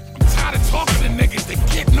present. I'm tired of talking to niggas that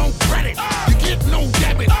get no credit. You get no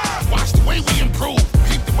debit. Watch the way we improve.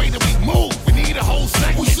 Keep the way that we move. We need a whole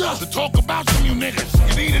segment to talk about some you niggas.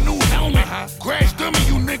 You need a new helmet. Crash dummy,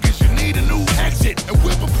 you niggas. You need a new exit. And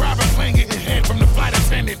whip a private plane, get your head from the flight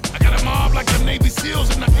attendant. I got a mob like the Navy SEALs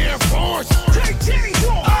in the Air Force. JJ's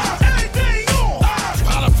on. Anything on.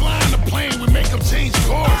 Pilot flying the plane, we make them change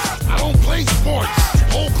course. I don't play sports.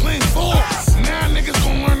 Whole clean force. Now niggas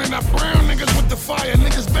gon' learn that I brown niggas with the fire.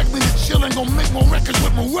 Niggas beg me to chill and gon' make more records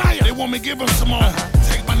with Mariah. They want me give them some more.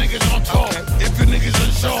 Take my niggas on tour. If your niggas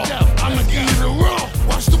unsure, I'ma give you the raw.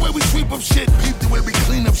 Watch the way we sweep up shit. Peep the way we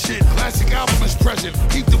clean up shit. Classic album is present.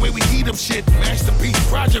 Peep the way we heat up shit. Masterpiece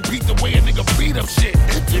project. Peep the way a nigga beat up shit.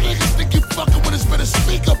 If you niggas think you fucking with us, better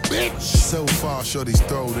speak up, bitch. So far, shorty's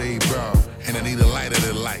throw they bra. And I need a lighter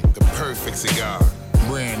than light. The perfect cigar.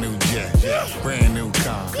 Brand new jet. Brand new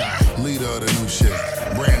car. Leader of the new shit.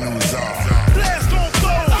 Brand new czar. Blast on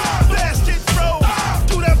foes. Blast get froze.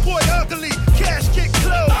 Do that boy ugly. Cash get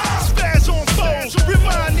closed. Spaz on foes.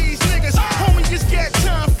 Remind these niggas. Homie just got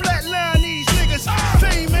time. Flatline these niggas.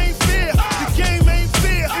 Fame ain't fair. The game ain't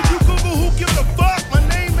fair. If you Google who give a fuck, my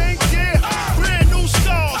name ain't there. Brand new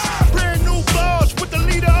stars. Brand new bars. With the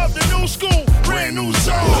leader of the new school. Brand new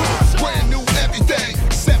czar. Brand new everything.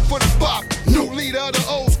 Except for the fuck. New leader of the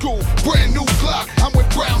old school. Brand new clock. I'm with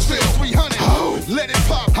Brownsville 300. Let it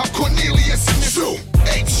pop. I'm Cornelius in this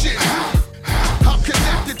ape shit. I'm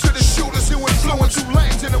connected to the shooters who influence you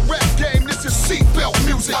lanes in the rap game. This is seatbelt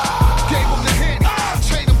music. Gave them the hint.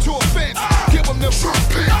 Chain them to a fence. Give them the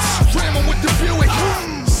trumpets. Ram them with the Buick.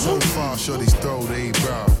 So far, shorty's throw they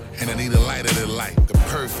bra. And I need a lighter than light. The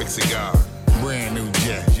perfect cigar. Brand new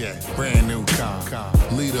jet. Brand new car.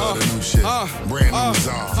 Leader of the new shit. Brand new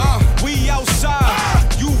czar. We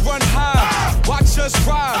outside, you run high. Watch us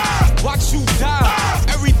ride, watch you die.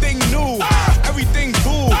 Everything new, everything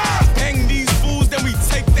cool. Hang these fools, then we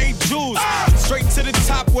take they jewels. Straight to the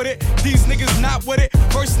top with it. These niggas not with it.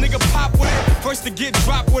 First nigga pop with it. First to get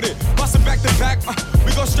dropped with it. Bustin' back to back.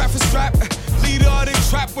 We gon' strap for strap. Leader of the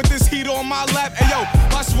trap with this heat on my lap. Hey yo,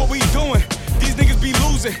 watch what we doing. These niggas be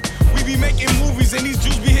losing. We be making movies and these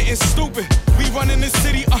Jews be hitting stupid. We running the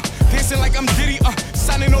city, dancing like I'm Diddy,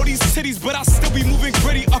 signing all these cities, but I still be moving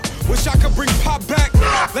gritty. Wish I could bring pop back.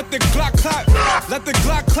 Let the Glock clap. Let the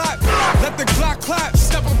Glock clap. Let the Glock clap.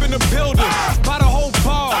 Step up in the building, buy the whole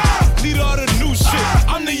bar. Leader of the new shit.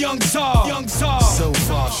 I'm the young czar. Young czar. So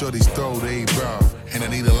far, shorty's throw they bra. And I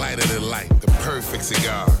need a lighter than light. The perfect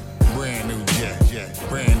cigar. Brand new jet.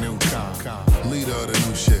 Brand new car. Leader of the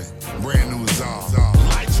new shit. Brand new czar.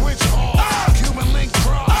 Light switch off. Cuban link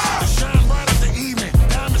cross. To shine bright at the evening.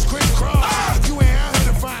 Diamonds crisscross. If you ain't out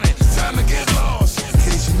here to find it, it's time to get lost. In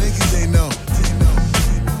case you niggas ain't know.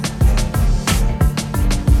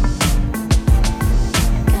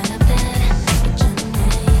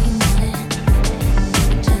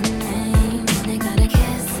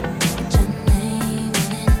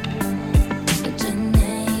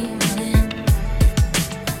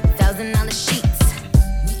 $1,000 sheets.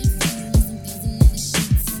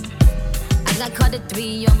 I got caught at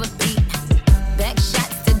 3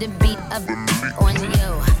 on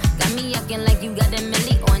you. Got me acting like you got a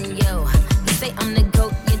milli on you. You say I'm the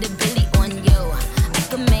goat, you're the Billy on you. I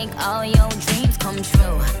can make all your dreams come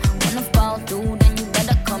true. Wanna fall through, then you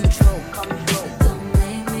better come true. Come true. Don't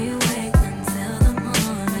make me wait until the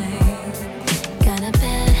morning. Got a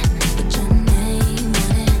bed, put your name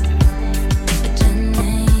on it. Put your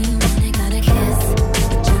name on it. Got a kiss,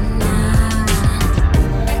 put your name on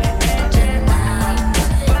it. Put your name on it.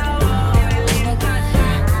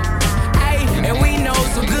 Ayy, and we know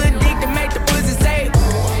some good dick to make the pussy say.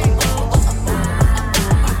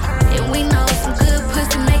 And we know some good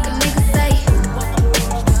pussy make a nigga say.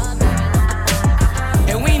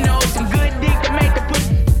 And we know some good dick to make the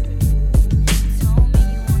pussy.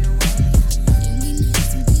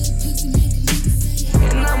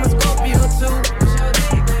 And I'm a Scorpio too.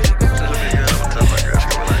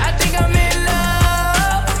 I think I'm in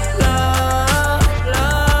love, love,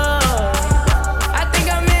 love. I think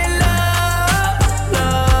I'm in love,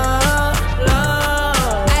 love,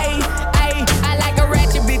 love. Ayy, ayy, I like a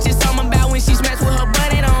ratchet bitch. It's something about when she smash with her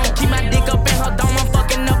button on. Keep my dick up in her dome, I'm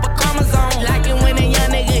fucking up a chromosome. Like it when a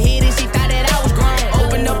young nigga hit it, she thought that I was grown.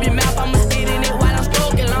 Open up your mouth, I'ma spit in it while I'm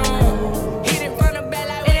stroking long. Hit it from the back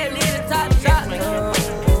like when it hit the top.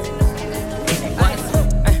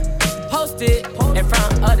 Post it in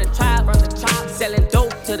front of the tribe, selling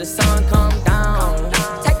dope till the sun come down.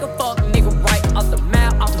 Take a fuck nigga right off the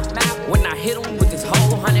map, when I hit him with this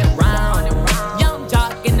whole 100 round. Young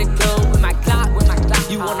jock in the club with my Glock.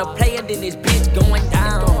 You wanna play it, then this bitch going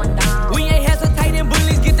down. We ain't hesitating,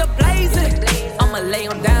 bullies get the blazing. I'ma lay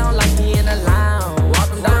him down like he in a lounge. Walk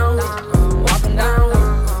him down, walk him down,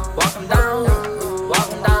 walk him down, walk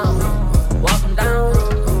him down, walk him down,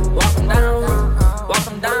 walk him down, walk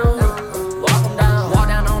him down, walk him down. Walk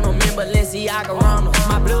down on him in Balenciaga Ronda.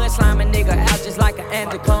 My blood sliming nigga out just like an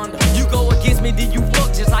anaconda. You go against me, then you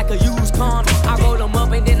fuck just like a used condom. I roll them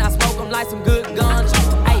up and then I smoke them like some good guns.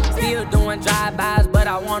 Ayy, still doing drive-bys, but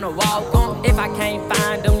I wanna walk them. If I can't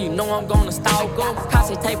find them, you know I'm gonna stalk them. Cause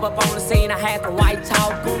tape up on the scene, I had to white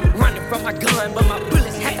talk them. Running from my gun, but my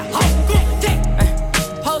bullets had to hold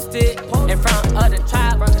them. Post it in front of the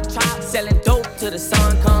tribe, selling dope till the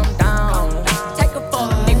sun come down. Take a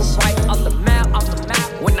fuck nigga right off the map,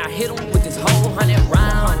 when I hit him with this whole 100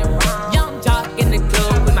 round. Young jock in the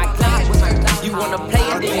club with my Glock. You wanna play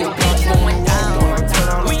it, then this bitch going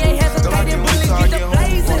down. We ain't hesitating, bullies get the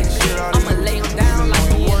blazing. I'ma lay him down like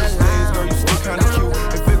he in a lounge. Girl, you still kinda cute.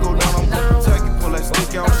 If it go down, I'm gonna protect you. Pull that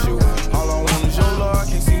stick out, shoot. All I want is your love. I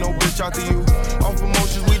can't see no bitch after you. Off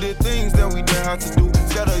emotions, we did things that we didn't have to do.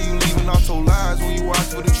 Scared of you leaving, I told lies when you watch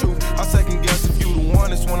for the truth. I second guess if you the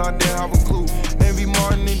one, it's when I didn't have a clue. Envy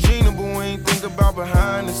Martin and Gina, but we ain't think about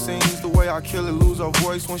behind the scenes. The way I kill it, lose our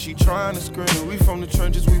voice when she trying to scream. We from the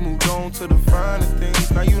trenches, we moved on to the finer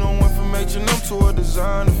things. Now you don't went from H&M to a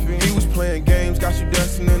designer fiend. He was playing games, got you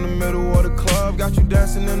dancing in the middle of the club. Got you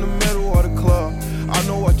dancing in the middle of the club. I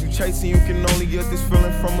know what you chasing, you can only get this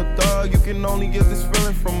feeling from a thug. You can only get this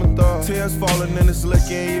feeling from a thug. Tears falling and it's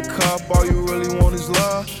liquor in your cup. All you really want is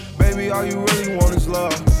love. Baby, all you really want is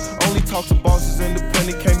love. Only talk to bosses,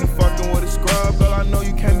 independent, can't be fucking with a scrub. Girl, I know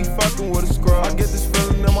you can't be fucking with a scrub. I get this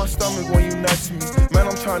feeling in my stomach when you next to me. Man,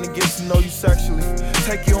 I'm trying to get to know you sexually.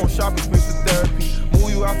 Take you on shopping sprees for therapy.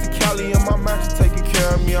 Move you out to Cali and my max is taking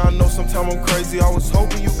care of me. I know sometimes I'm crazy, I was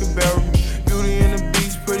hoping you could bury me. Beauty and the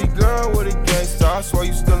Beast, pretty girl with a gangster. I swear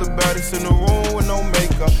you still the baddest in the room with no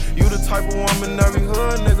makeup. You the type of woman every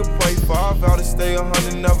hood nigga pray for. I vow to stay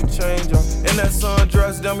 100, never change her. In that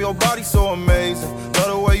sundress, damn, your body so amazing. Love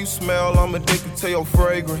the way you smell, I'm addicted to your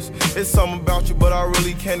fragrance. It's something about you, but I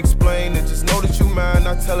really can't explain it. Just know that you mine,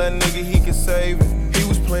 I tell that nigga he can save it. He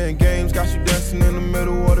was playing games, got you dancing in the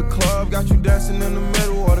middle of the club. Got you dancing in the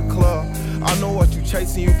middle of the club. I know what you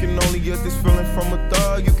chasing, you can only get this feeling from a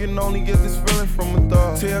thug. You can only get this feeling from a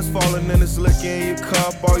thug. Tears falling and it's liquor in your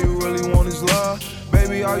cup. All you really want is love.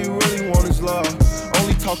 Baby, all you really want is love.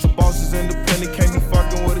 Only talk to bosses, independent, can't be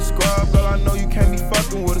fucking with a scrub. Girl, I know you can't be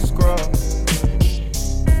fucking with a scrub.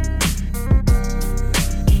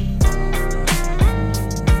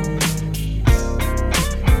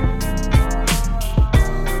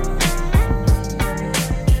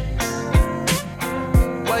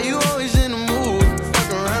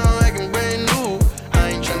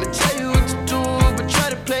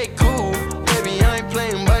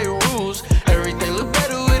 Everything look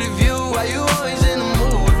better with a view. Why you always in the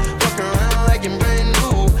mood? Fuck around like you're brand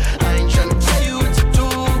new.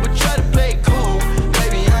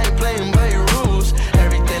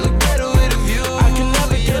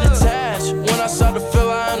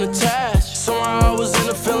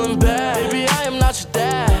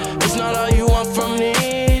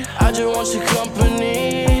 wants your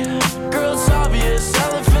company. Girl, it's obvious,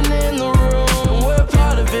 elephant in the room. We're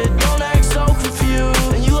part of it, don't act so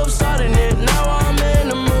confused. And you love starting it, now I'm in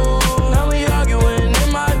the mood. Now we arguing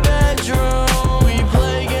in my bedroom. We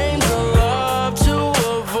play games of love to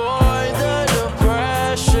avoid the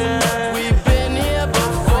depression. We've been here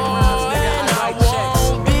before, and I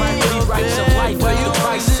won't be a bitch. Where you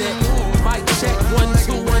price it? Mic check 1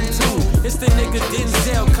 2 1 2. It's the nigga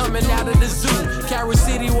Denzel coming out of the zoo. Carol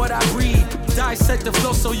City, what I breed. Dissect the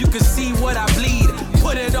flow so you can see what I bleed.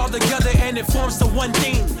 Put it all together and it forms the one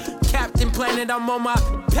thing. Captain Planet, I'm on my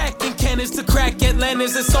packing cannons to crack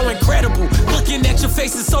Atlantis. It's so incredible. Looking at your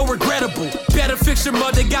face is so regrettable. Better fix your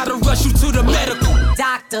mother, gotta rush you to the medical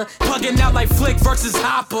doctor. Plugging out like Flick versus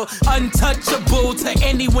Hopper. Untouchable to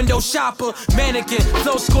any window shopper. Mannequin,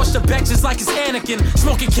 flow scorched the back just like it's Anakin.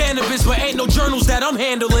 Smoking cannabis, but ain't no journals that I'm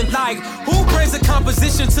handling. Like, who brings a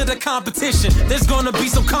composition to the competition? There's gonna be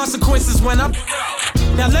some consequences when I'm...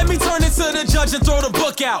 Now let me turn it to the judge and throw the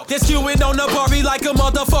book out. This skewing on the Barbie like a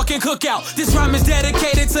motherfucking cookout. This rhyme is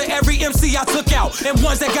dedicated to every MC I took out, and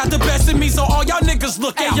ones that got the best in me, so all y'all niggas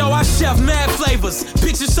look out. Hey yo, I chef mad flavors.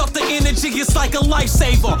 Bitches up the energy, it's like a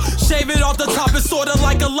lifesaver. Shave it off the top, it's sorta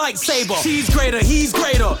like a lightsaber. She's greater, he's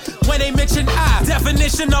greater. When they mention I,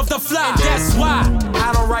 definition of the fly. And that's why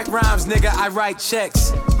I don't write rhymes, nigga, I write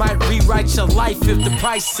checks. Might rewrite your life if the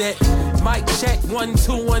price set. Mic check 1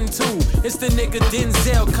 2 1 2. It's the nigga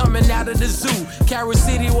Denzel coming out of the zoo. Carol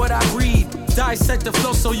City, what I breed. Dissect the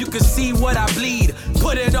flow so you can see what I bleed.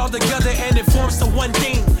 Put it all together and it forms the one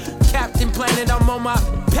thing. Captain Planet, I'm on my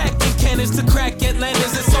packing cannons to crack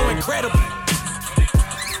Atlantis. It's so incredible.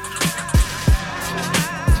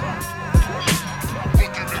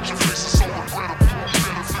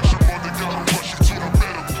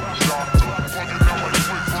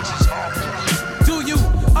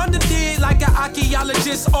 Like an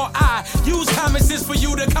archaeologist or I use common sense for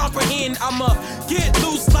you to comprehend. I'ma get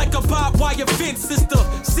loose like a barbed wire fence, sister.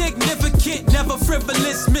 Significant, never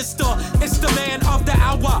frivolous, mister. It's the man of the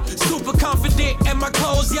hour. Super confident and my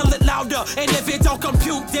clothes yell it louder. And if it don't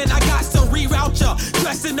compute, then I got to reroute ya.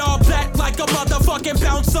 Dressed in all black like a motherfucking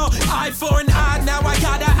bouncer. Eye for an eye, now I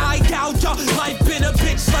got an eye gouger. Life been a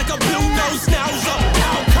bitch like a blue nose schnauzer.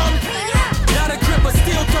 Outcome, not a grip, but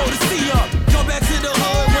still throw the sea up. Go back to the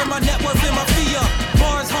hood where my net worth and my fee up.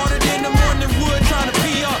 Bars harder than the morning wood trying to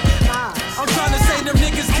pee up. I'm trying to say them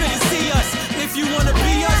niggas couldn't see us. If you wanna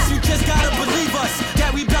be us, you just gotta believe us.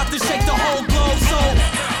 That we bout to shake the whole globe, so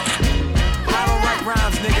I don't write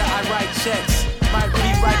rhymes, nigga, I write checks. Might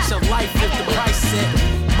rewrite your life if the price set.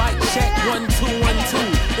 Mic check 1 2 1 2.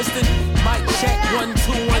 It's the mic check 1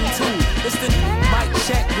 2 1 2. It's the mic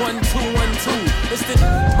check 1 2 1 2. It's the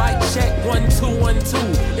mic check 1 2 1 2.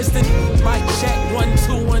 It's the mic check 1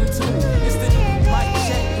 2 1 2. It's the mic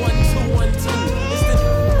check 1 2 1 2. It's the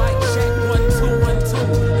mic check 1 2 1 2.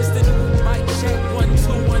 It's the mic check 1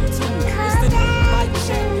 2 1 2. It's the mic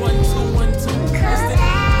check 1 2 1 2. It's the mic check 1 2 1 2. It's the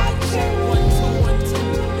mic check 1 2 1 2.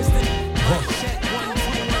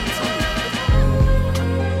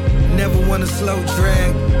 Never want a slow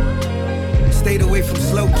drag. Stayed away from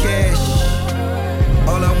slow cash.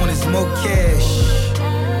 All I want is more cash.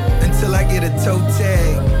 Until I get a toe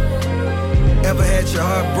tag. Ever had your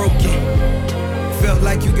heart broken? Felt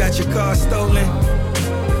like you got your car stolen?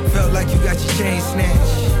 Felt like you got your chain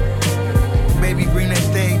snatched? Baby, bring that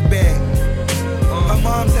thing back. Her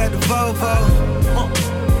mom's had the Volvo.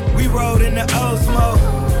 We rode in the Osmo.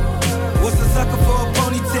 What's a sucker for a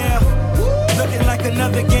ponytail? Looking like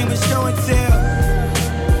another game of show and tell.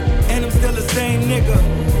 And I'm still the same nigga.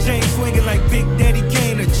 Chain swinging like Big Daddy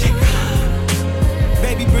Kane or Chica.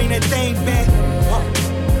 Baby, bring that thing back.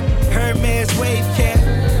 Hermes wave cap.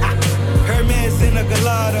 Hermes in a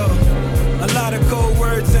gelato. A lot of cold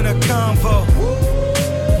words in a convo.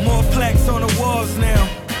 More plaques on the walls now.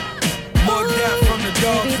 More death from the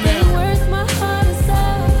dogs now. Everything worth my heart and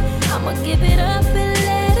soul. I'ma give it up and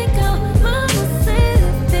let it go. Mama said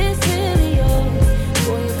if this really yours,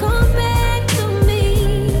 will you come back to me?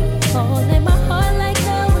 All in my heart like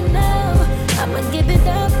no one knows. I'ma give it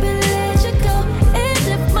up and let you go. And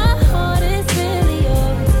if my heart is really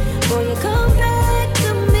yours, will you come back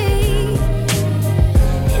to me?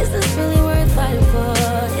 Is this really worth fighting for?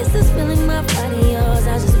 Is this feeling my body yours?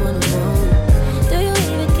 I just wanna know. Do you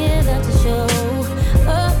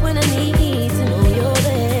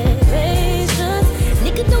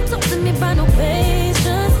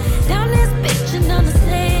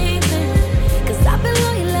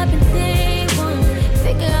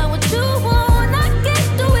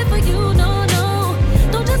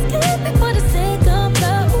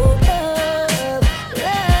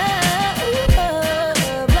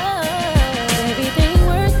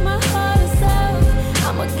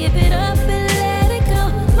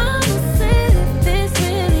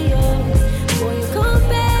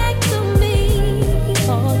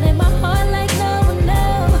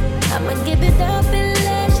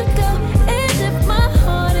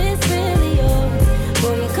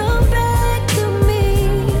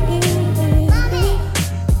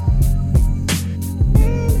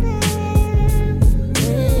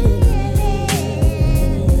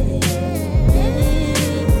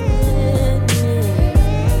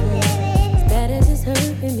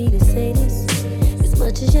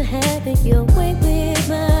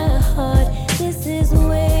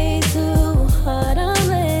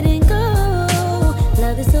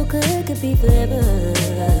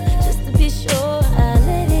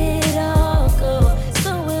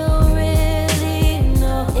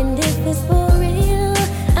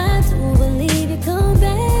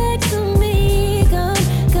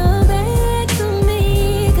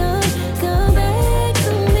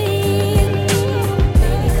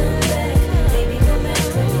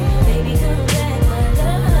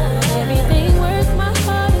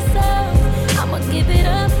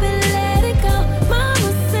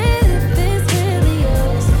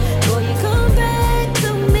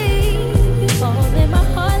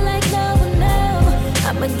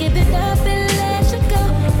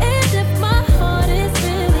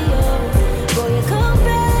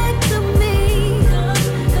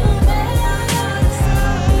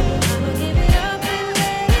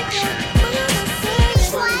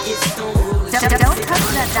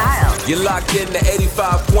You're locked in to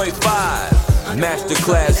 85.5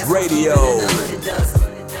 Masterclass Radio.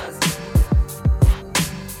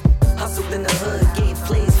 Hustled in the hood, gave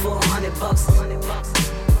plays for $100.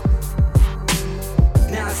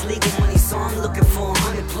 Now it's legal money, so I'm looking for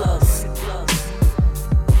 100 plugs.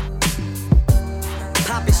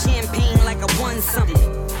 Popping champagne like I won something.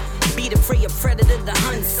 Be the prey of predator to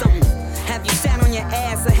hunt something. Have you sat on your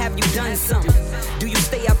ass or have you done something? Do you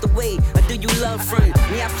stay out the way or do you love front?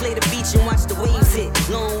 Me, I play the beach and watch the waves hit.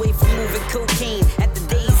 Long way from moving cocaine at the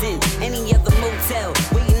day's end. Any other motel,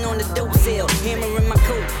 waiting on the dope sale. Hammer in my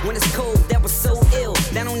coat when it's cold, that was so ill.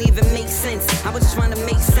 That don't even make sense. I was trying to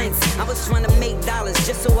make sense. I was trying to make dollars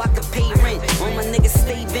just so I could pay rent. All my niggas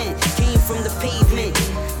stay bent, came from the pavement.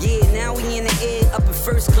 Yeah, now we in the air up in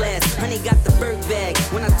first class. Honey got the bird bag.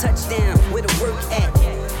 When I touch down, where the work at?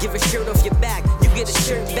 Give a shirt off your back, you get a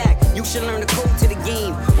shirt back. You should learn the code to the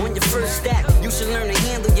game. On your first stack, you should learn to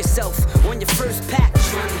handle yourself. On your first pack,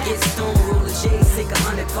 trying to get stone, roll a J, take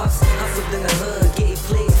 100 puffs. Hustled in the hood, gave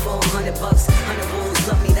plays for $100. 100 wolves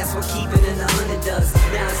love me, that's what keep it in the 100 does.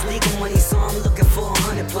 Now it's legal money, so I'm looking for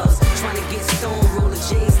 100 plus. Trying to get stone, roll a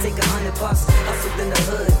J's, take 100 puffs. Hustled in the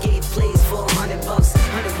hood, gave plays for $100.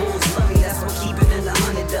 100 wolves love me, that's what keep it in the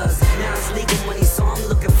 100 does. Now it's legal money, so I'm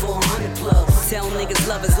looking for 100 plus. Tell niggas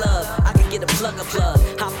love is love, I can get a plug.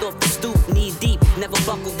 Hopped off the stoop, knee deep, never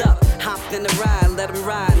buckled up. Hopped in the ride, let him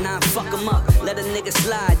ride, nah, fuck him up. Let a nigga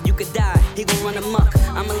slide, you could die, he gon' run amok.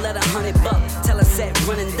 I'ma let $100 tell her set,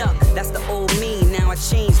 run and duck. That's the old me, now I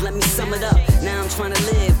changed, let me sum it up. Now I'm trying to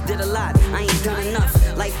live, did a lot, I ain't done enough.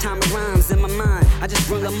 Lifetime of rhymes in my mind, I just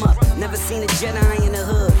bring them up. Never seen a Jedi in the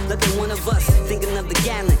hood, look at one of us. Thinking of the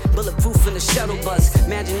gallon, bulletproof in the shuttle bus.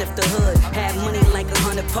 Imagine if the hood had money like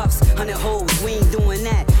 100 puffs, 100 hoes. We ain't doing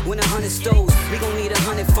that when 100 stoves. We gon' need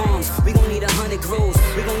 100 farms, we gon' need 100 grows.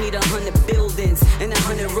 We gon' need 100 buildings and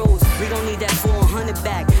 100 roads. We gon' need that for 100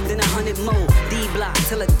 back, then 100 more. D-block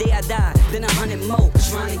till the day I die, then 100 more.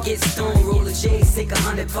 Trying to get stone, roll a J's, take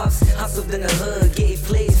 100 puffs. Hustled in the hood, gave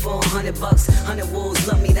plays for $100. 100 wolves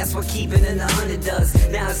love me, that's what keep it in the 100 does.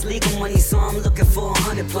 Now it's legal money, so I'm looking for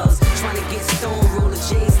 100 plus. Trying to get stone, roll a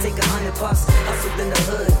J's, take 100 puffs. Hustled in the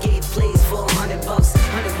hood, gave plays for $100.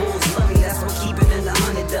 100 wolves love me, that's what keep it in the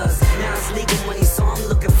 100 does. Now it's legal money, so I'm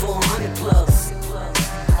looking for 100 plus.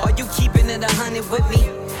 Are you keeping it 100 with me?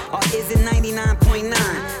 Or is it 99.9?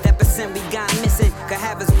 That percent we got missing could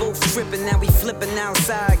have us both tripping. Now we flipping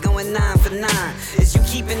outside, going 9 for 9. Is you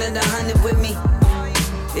keeping it 100 with me?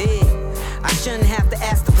 Yeah, I shouldn't have to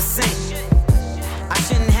ask the percent. I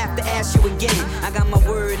shouldn't have to ask you again. I got my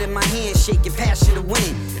word in my hand, shaking, passion to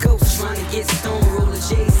win. Coach trying to get stone, roll a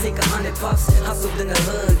J's, take 100 puffs. Hustled in the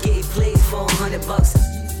hood, gave plays for $100.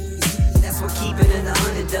 That's what keep it in the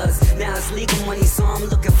 100 does. Now it's legal money, so I'm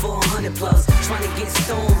looking for 100 plus. Trying to get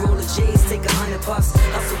stone, roll a J's, take 100 puffs.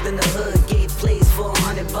 Hustled in the hood, gave plays for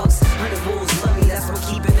 $100. 100 wolves love me, that's what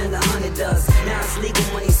keep it in the 100 does. Now it's legal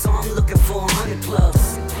money, so I'm looking for 100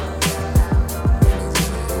 plus.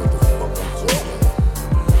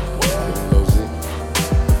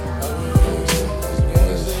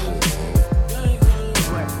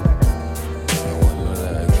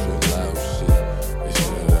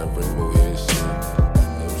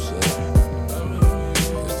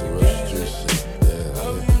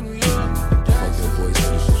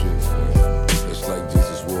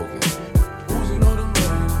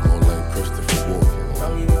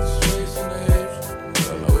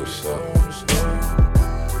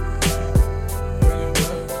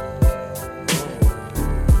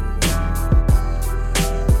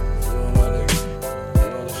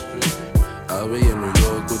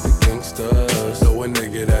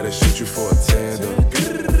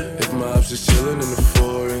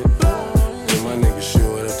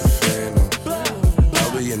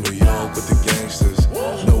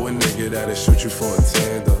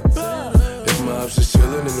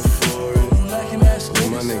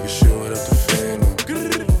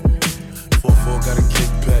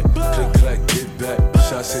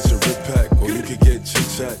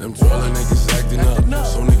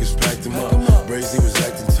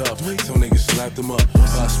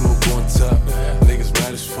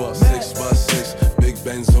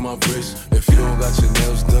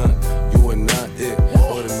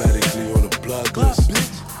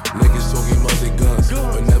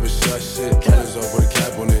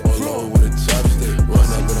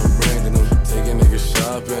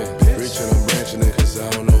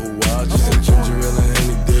 Ginger ale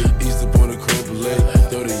any day, East up on the creme brulee,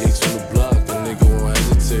 38's on the block.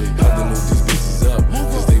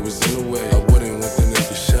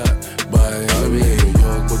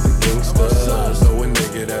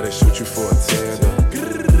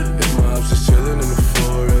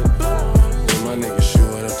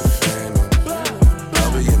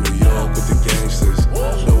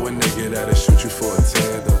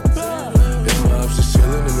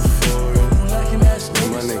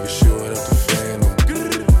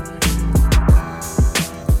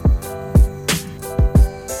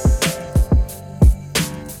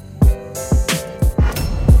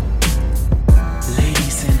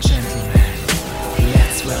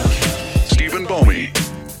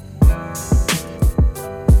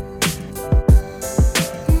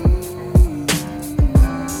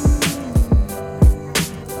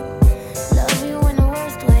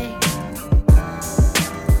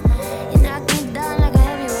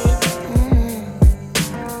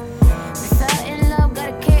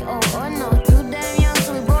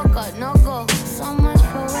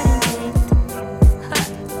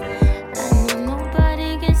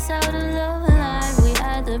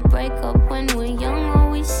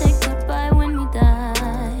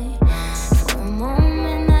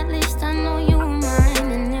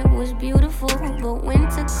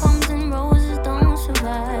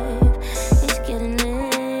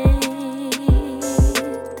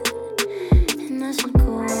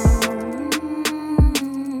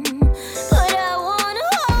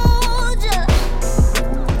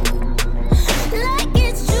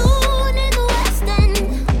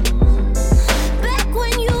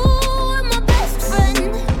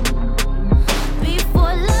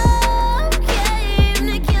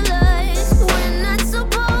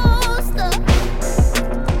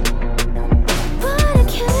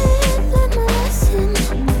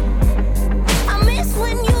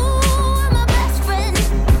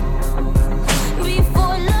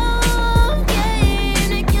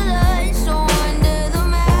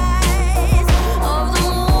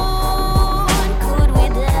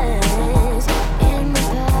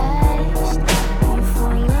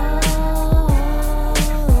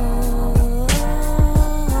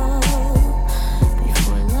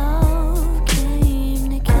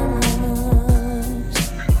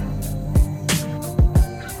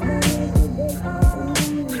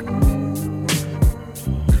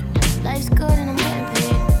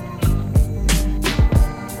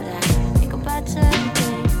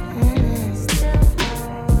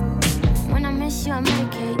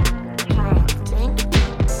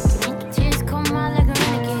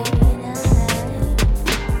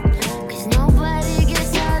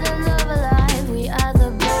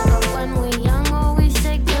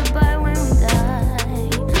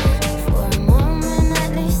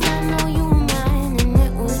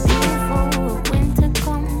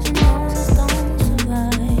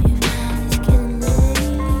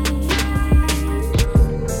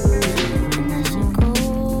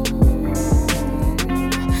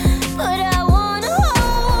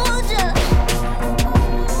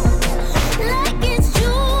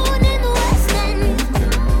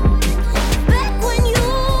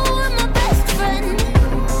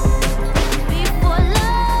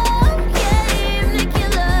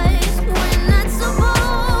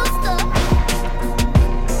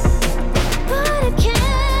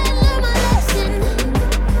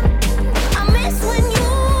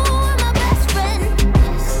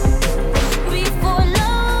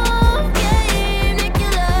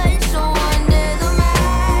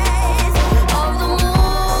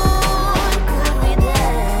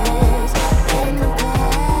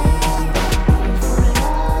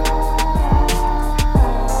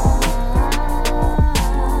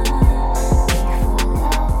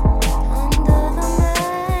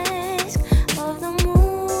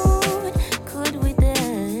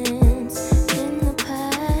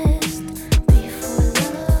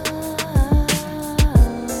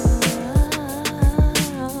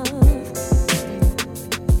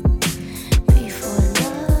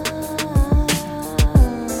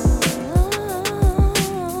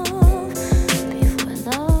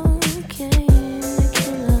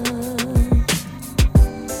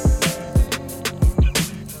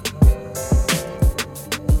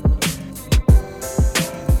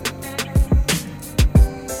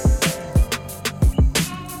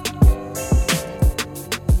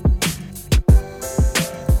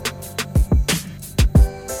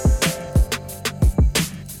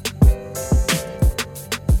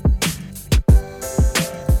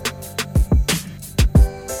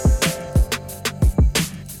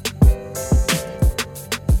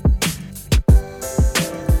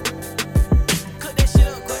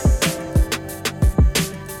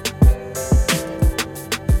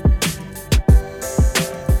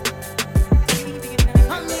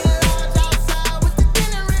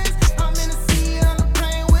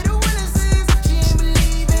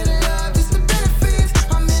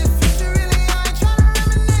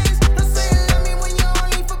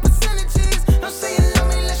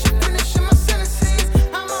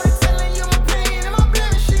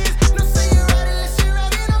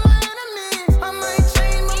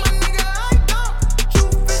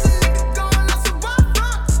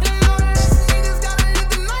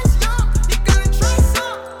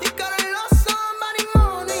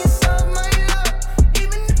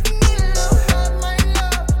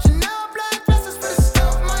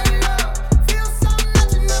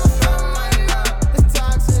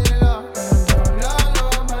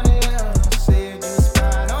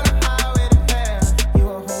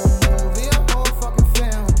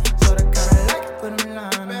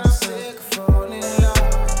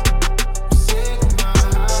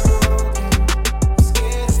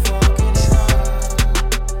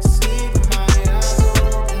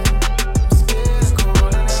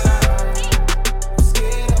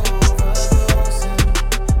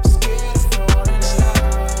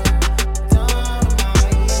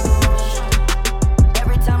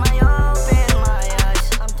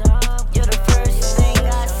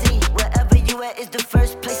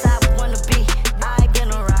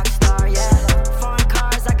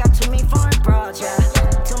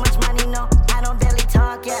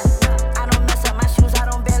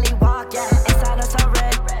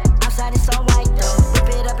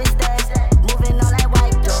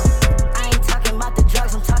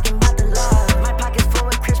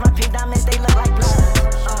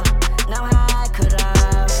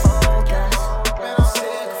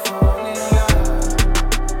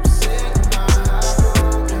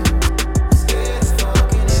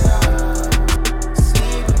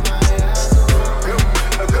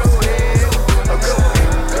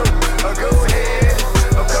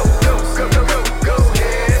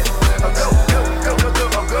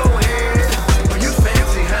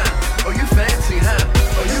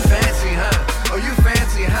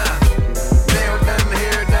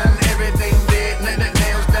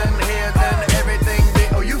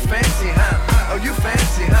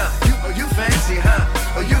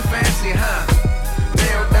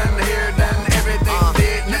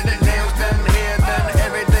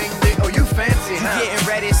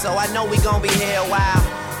 so I know we gon' be here a while.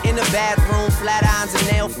 In the bathroom, flat irons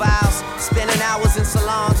and nail files. Spending hours in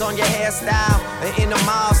salons on your hairstyle. And in the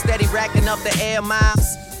mall, steady racking up the air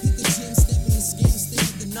miles. Hit the gym, step on the scale, stay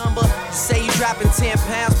at the number. Say you dropping 10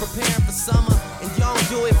 pounds, preparing for summer. And you don't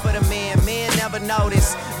do it for the men never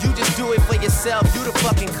notice. You just do it for yourself, you the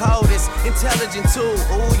fucking coldest. Intelligent too,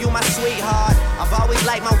 ooh, you my sweetheart. I've always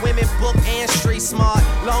liked my women book and street smart.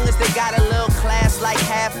 Long as they got a little class like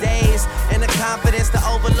half days. And the confidence to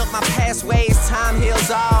overlook my past ways. Time heals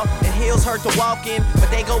all, and heels hurt to walk in. But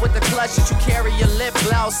they go with the clutch that you carry your lip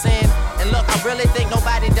gloss in. And look, I really think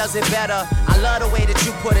nobody does it better. I love the way that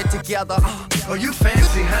you put it together. Oh, you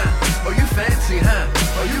fancy, huh? Oh, you fancy, huh?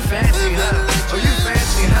 Oh, you fancy, huh? Oh, you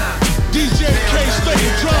fancy, huh? DJ K-State,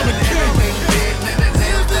 the drama king.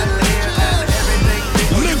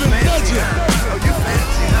 Living legend. Oh, you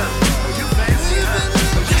fancy, huh? Oh, you fancy,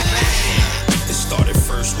 huh? It started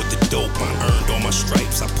first with the dope. I earned all my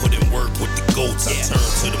stripes. I put in work with the goats. I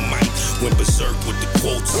turned to the mic, went berserk with the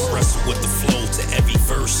quotes. I wrestled with the flow to every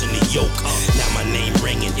verse in the yoke. Now my name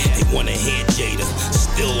ringing. They wanna hear Jada.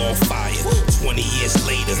 Still on fire. 20 years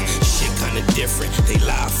later, shit kinda different. They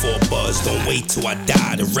lie for a buzz. Don't wait till I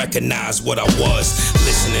die to recognize what I was.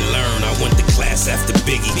 Listen and learn. I went to class after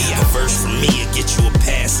Biggie. A verse from me will get you a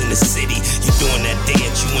pass in the city. You doing that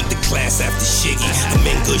dance? You went to class after Shiggy. I'm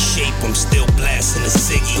in good shape. I'm still blasting a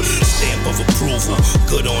ciggy. Stamp of approval.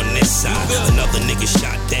 Good on this side. Another nigga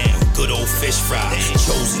shot down. Good old fish fry.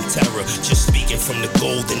 Chosen terror. Just speaking from the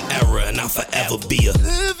golden era, and I'll forever be a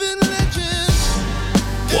living legend.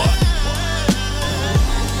 What?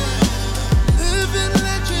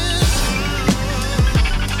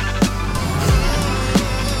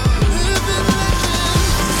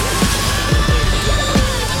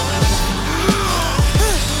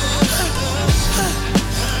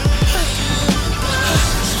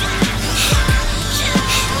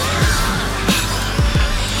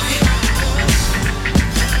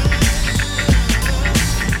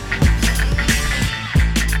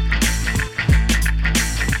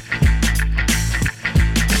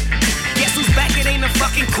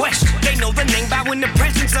 In the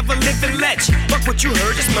presence of a living legend. Fuck what you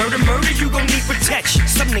heard, it's murder, you gon' need protection.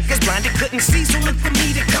 Some niggas blinded couldn't see, so look for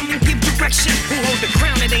me to come and give direction. Who hold the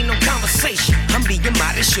crown, it ain't no conversation. I'm being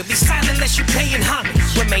modest, should be silent unless you paying homage.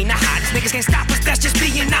 Remain the hottest, niggas can't stop us, that's just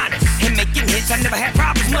being honest. And making hits, I never had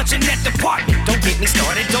problems much in that department. Don't get me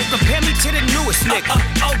started, don't compare me to the newest nigga.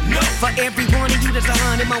 Oh no, for every one of you there's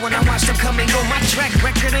 100 more when I watch them come and go. My track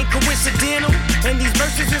record ain't coincidental, and these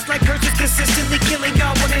verses is like curses consistently killing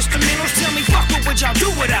y'all with instrumentals. Tell me, fuck, what would y'all do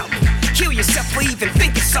without me? Kill yourself for even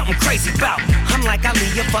thinking something crazy about me. I'm like Ali,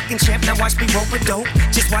 a fucking champ, now watch me roll with dope.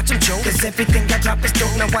 Just watch him joke, cause everything I drop is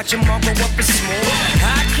dope. Now watch him all go up in smoke.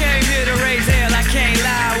 I came here to raise hell, I can't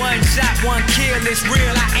lie. One shot, one kill, it's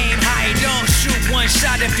real, I aim high. Don't shoot one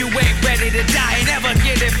shot if you ain't ready to die. Never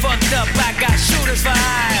get it fucked up, I got shooters for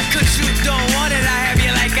hire. Cause you don't want it, I have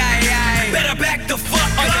you like aye. Better back the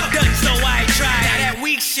fuck up, you done so I try. Now that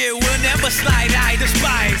weak shit will never slide, I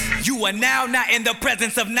despise. You are now not in the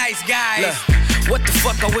presence of nice guys. Look. What the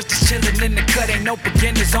fuck, I was just chillin' in the cut. Ain't no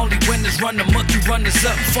beginners, only winners. Run the monkey runners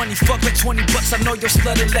up. Funny fuck, like $20, I know your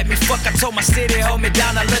slutter let me fuck. I told my city, hold me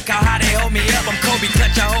down, I look how high they hold me up. I'm Kobe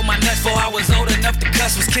Clutch, I hold my nuts. Before I was old enough to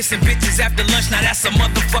cuss, was kissing bitches after lunch. Now that's a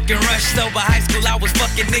motherfucking rush. Sober high school, I was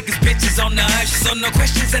fucking niggas, bitches on the hush. So no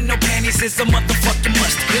questions and no panties, it's a motherfucking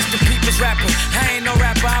must. It's the people's rapper, I ain't no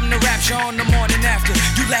rapper, I'm the rap show on the morning after.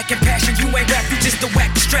 You lacking passion, you ain't rap, you just a whack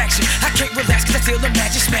distraction. I can't relax cause I feel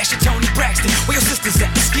imagine smashing Tony Braxton. Where your sisters at?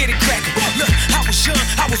 Let's get it crackin'. Look, I was young,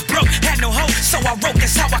 I was broke, had no hope, so I wrote,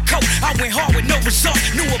 that's how I cope. I went hard with no result,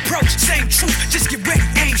 new approach, same truth. Just get ready,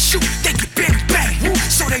 aim, shoot, they get buried, bang.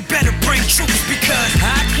 So they better bring troops because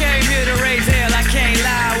I came here to raise hell, I can't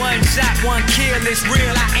lie. One shot, one kill, it's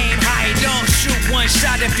real, I aim high. Don't shoot one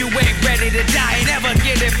shot if you ain't ready to die. Never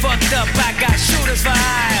get it fucked up, I got shooters for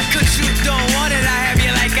hire. Cause you don't want it, I have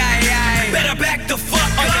you like aye. Better back the fuck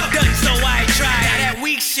up, you done so I try. Now that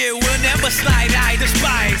weak shit will never slide, I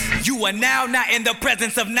despise. You are now not in the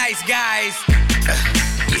presence of nice guys. Yeah,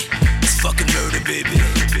 it's fucking murder, baby.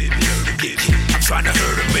 Yeah, I'm trying to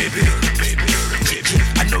hurt her, baby.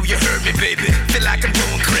 I know you heard me, baby. Feel like I'm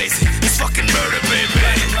going crazy. It's fucking murder, baby.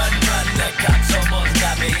 Run, the cops almost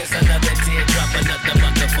got me. It's another teardrop, another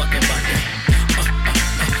motherfucking Monday.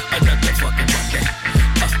 Another fucking Monday.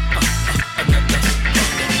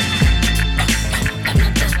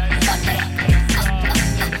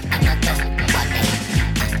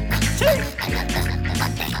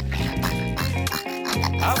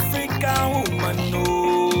 African woman, no,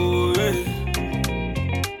 yeah.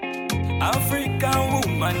 African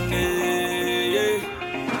woman, yeah.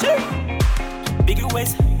 Biggie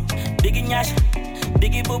waist, biggie nyash,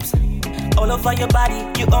 biggie boobs. All over your body,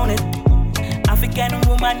 you own it. African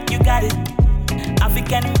woman, you got it.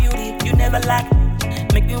 African beauty, you never lack.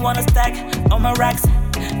 Make me wanna stack on my racks.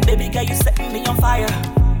 Baby girl, you setting me on fire.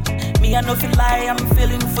 Me, I know feel like I'm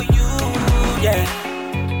feeling for you, yeah.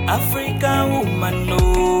 African woman,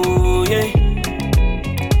 no, yeah.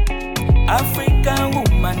 African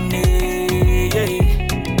woman, yeah.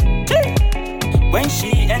 When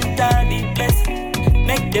she enter the place,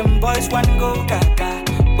 make them boys want go gaga.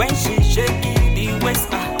 When she shake the waist,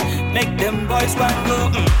 make them boys want go.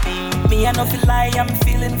 Me, I know feel like I'm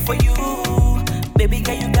feeling for you. Baby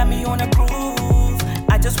girl, you got me on a groove.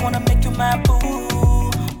 I just wanna make you my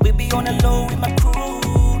boo. We be on the low with my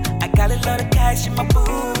crew. I got a lot of cash in my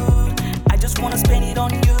boot. I just wanna spend it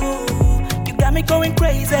on you. You got me going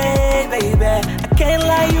crazy, baby. I can't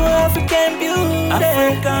lie, you African beauty.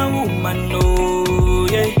 African woman, no,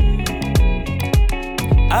 yeah.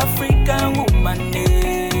 African woman,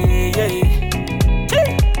 yeah.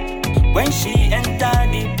 When she enter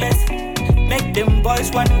the place, make them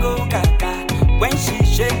boys want go gaga. When she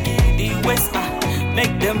shake the waist,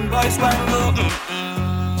 make them boys want go.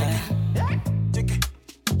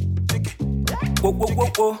 Whoa, whoa, whoa,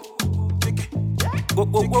 whoa. Whoa,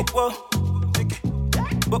 whoa, whoa, whoa.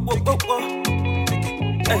 Whoa, whoa, whoa, whoa.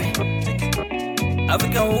 Hey.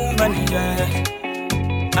 African woman, yeah.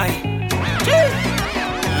 Aye.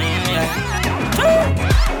 Yeah.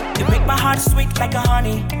 You make my heart sweet like a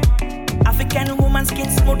honey. African woman skin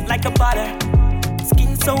smooth like a butter.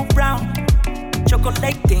 Skin so brown,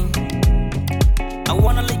 chocolating. I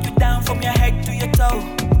wanna lay you down from your head to your toe.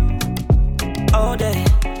 All day,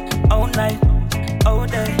 all night, all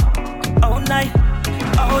day, all night,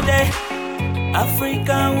 all day.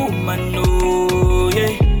 African woman, no,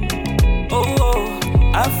 yeah. Oh,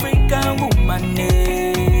 African woman,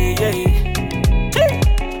 yeah.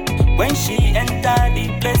 When she enter the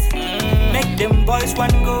place, make them boys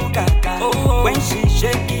want go gaga. Oh, when she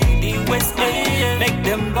shake the waist, make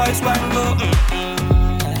them boys want go.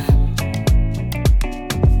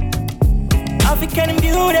 African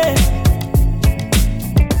beauty,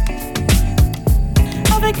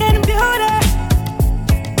 African beauty,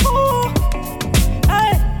 ooh,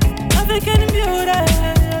 hey, African beauty.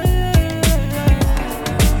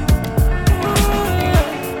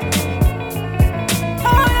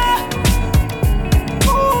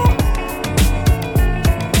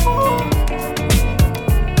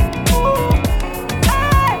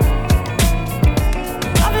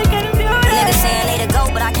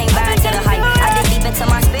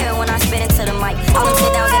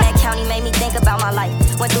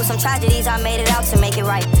 Went through some tragedies, I made it out to make it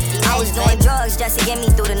right. I was doing drugs just to get me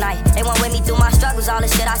through the night. They went with me through my struggles, all the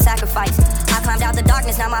shit I sacrificed. I climbed out the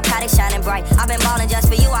darkness, now my paddock shining bright. I've been ballin' just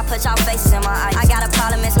for you, I put y'all faces in my eyes. I got a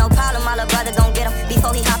problem, it's no problem, my little brother gon' get him.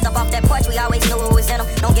 Before he hopped up off that porch, we always knew it was in him.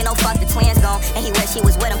 Don't get no fuck, the twins gone, and he wish he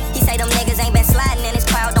was with him. He say them niggas ain't been sliding and his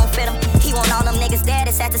crowd don't fit him. He want all them niggas dead,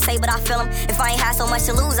 it's sad to say, but I feel him. If I ain't had so much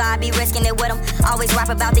to lose, I'd be risking it with him. Always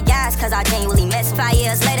rap about the guys, cause I genuinely miss 5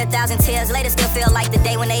 years later, 1,000 tears later, still feel like the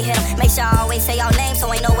day when they hit him. Make sure I always say y'all names,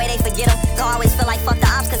 so ain't no way they forget him. Don't always feel like fuck the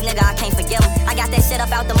ops, cause nigga, I can't forgive him. I got that shit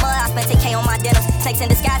up out the mud, I spent 10K on my dinners. Snakes in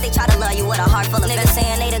disguise, they try to love you with a heart full of niggas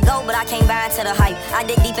saying they the GOAT, but I can't buy into the hype. I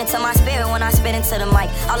dig deep into my spirit when I spit into the mic.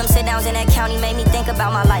 All them sit downs in that county made me think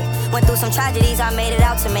about my life. Went through some tragedies, I made it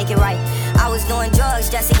out to make it right. I was doing drugs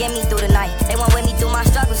just to get me through the night. They went with me through my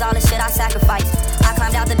struggles, all the shit I sacrificed. I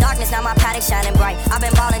climbed out the darkness, now my paddock shining bright. I've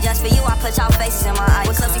been ballin' just for you, I put y'all faces in my eyes.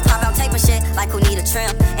 When clips we pop out tape and shit, like who need a trim.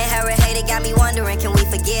 Inherit hate, it got me wondering, can we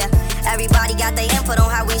forgive? Everybody got their input on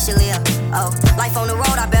how we should live. Oh, life on the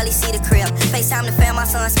road, I barely see the crib. FaceTime to fan, my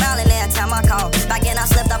son smiling every time I call. Back then I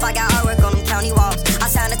slipped up, I got artwork on them county walls. I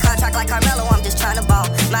signed a contract like Carmelo, I'm just trying to ball.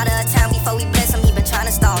 Matter of time before we bless him, he been trying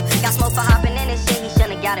to stall. Got smoke for hopping in this shit, he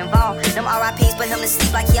shouldn't got involved. Them RIPs put him to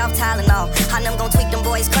sleep like he off Tylenol. How them gon' tweak them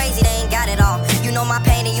boys crazy, they ain't got it all. You know my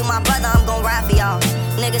pain and you my brother, I'm gon' ride for y'all.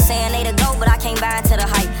 Niggas saying they the GOAT, but I can't buy into the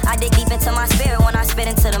hype. I dig deep into my spirit when I spit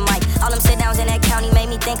into the mic. All them sit downs in that county made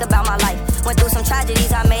me think about my life. Went through some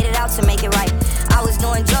tragedies, I made it out to make it right. I was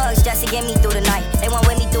doing drugs just to get me through the night. They went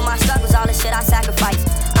with me through my struggles, all the shit I sacrificed.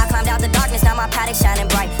 I climbed out the darkness, now my paddock shining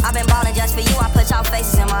bright. I've been ballin' just for you, I put y'all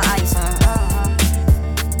faces in my eyes.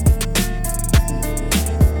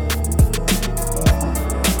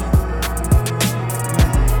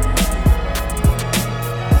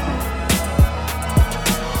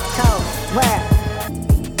 Where?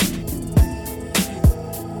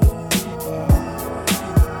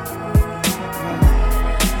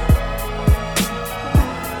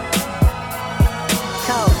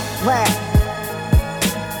 Where?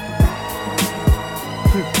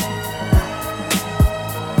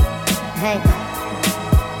 Hey,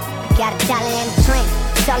 got $1 and a drink.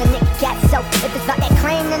 That's all a nigga got. So if it's about that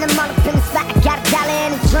cream, then I'm all up in the spot. I got $1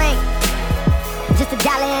 and a drink. Just $1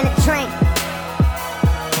 and a drink.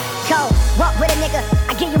 Cold, walk with a nigga,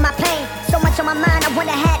 I give you my pain. So much on my mind, I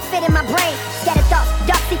wonder how it fit in my brain. Scattered thoughts,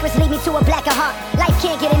 dark secrets lead me to a blacker heart. Life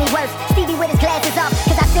can't get any worse. Stevie with his glasses off,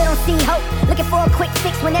 cause I still don't see hope. Looking for a quick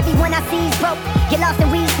fix when everyone I see is broke. Get lost in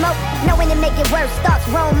weed smoke, knowing to make it worse. Thoughts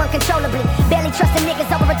roam uncontrollably. Barely trusting niggas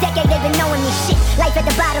over a decade, they've been knowing me. Shit, life at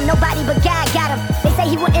the bottom, nobody but God got him. They say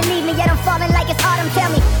he wouldn't leave me, yet I'm falling like it's autumn. Tell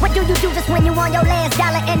me, what do you do just when you on your last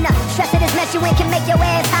dollar? And the stress of this mess you in can make your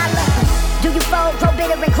ass holler. Do you fold, grow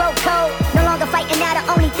bitter and grow cold? No longer fighting now, the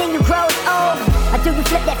only thing you grow is old. Or do you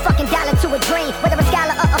flip that fucking dollar to a dream? Whether a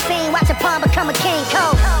scholar or a fiend, watch a pawn become a king.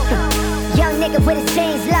 Cold. Young nigga with his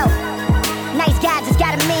jeans low. Nice guy, just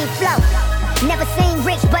got a mean flow. Never seen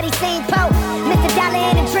rich, but he seen po. Mr. Dollar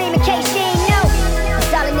in a dream in case she ain't know. That's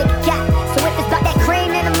all a nigga got. So if it's about that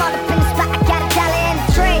cream, then I'm all up in the spot. I got $1 and a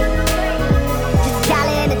drink. Just $1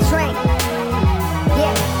 and a drink.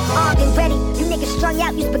 Yeah, armed and ready. Strung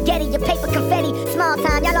out, you spaghetti, your paper confetti. Small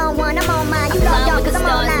time, y'all on one, I'm on mine. You love y'all, cause I'm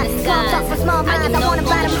online. Small talk for small minds, I wanna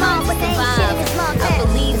buy them home, but they ain't shit in this small town. I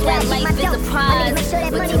believe that life is a prize,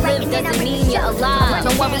 but to live doesn't mean you're alive.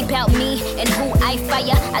 Don't worry about me and who I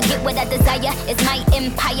fire. I get what I desire, it's my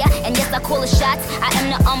empire. And yes, I call the shots, I am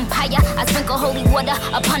the umpire. I sprinkle holy water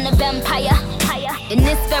upon the vampire. In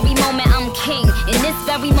this very moment, I'm king. In this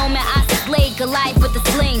very moment, I slay Goliath with the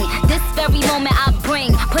sling. This very moment, I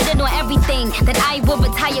bring, put it on everything. That I will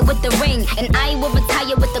retire with the ring, and I will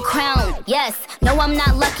retire with the crown. Yes, no, I'm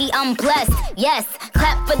not lucky, I'm blessed. Yes,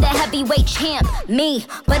 clap for the heavyweight champ, me.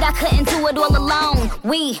 But I couldn't do it all alone.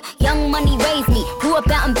 We, young money raised me, grew up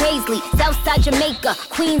out in Paisley, Southside Jamaica,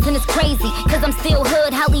 Queens, and it's crazy. Cause I'm still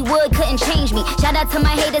hood, Hollywood couldn't change me. Shout out to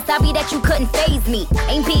my haters, sorry that you couldn't faze me.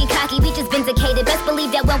 Ain't being cocky, we just vindicated. Best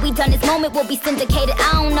believe that when we done this moment, we'll be syndicated.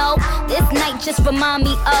 I don't know, this night just remind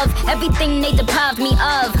me of everything they deprived me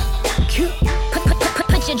of.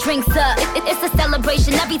 Put your drinks up. It's a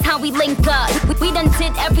celebration every time we link up. We done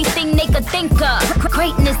did everything they could think of.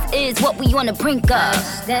 Greatness is what we on the brink of.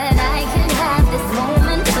 That I can have this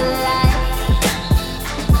moment for life.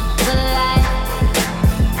 For life.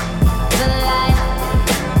 For life.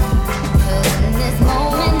 'Cause in this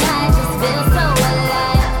moment I just feel so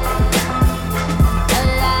alive.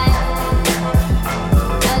 Alive.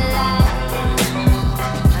 Alive.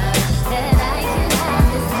 That I can have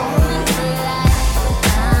this moment for life.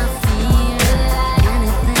 I feel like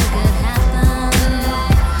anything could happen.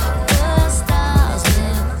 The stars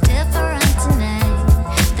look different tonight.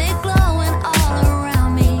 They're glowing all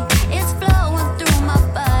around me. It's flowing through my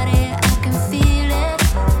body. I can feel it.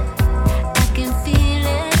 I can feel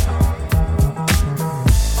it.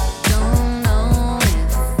 Don't know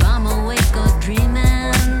if I'm awake or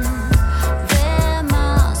dreaming. There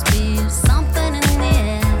must be something in the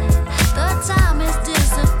air. The time is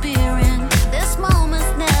disappearing. This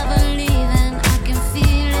moment's never leaving. I can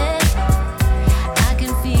feel it. I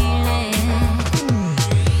can feel it.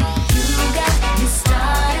 You got me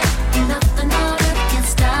started. Nothing on earth can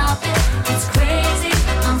stop it. It's crazy.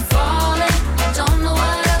 I'm falling. Don't know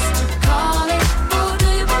what else to call it. Oh, do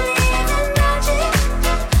you believe in magic?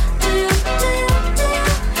 Do you believe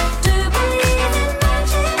in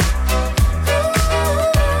magic?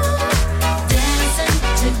 Dancing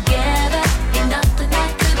together, ain't nothing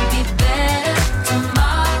that could be better.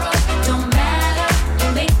 Tomorrow don't matter,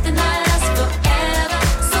 we'll make the night last forever.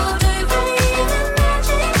 So do you believe in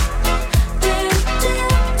magic? Do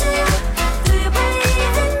you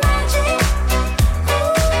believe in magic?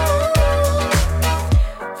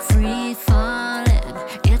 Free falling,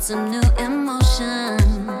 it's a new emotion.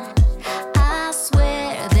 I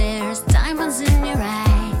swear there's diamonds in your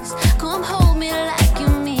eyes. Come hold me like you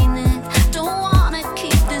mean it. Don't wanna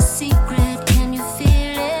keep this secret. Can you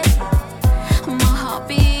feel it? My heart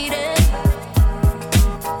beating.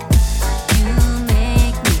 You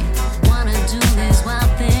make me wanna do these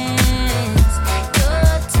wild things. Your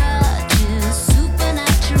touch is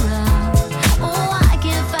supernatural. Oh, I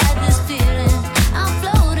can't fight this feeling. I'm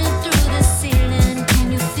floating through the ceiling. Can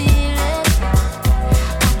you feel it?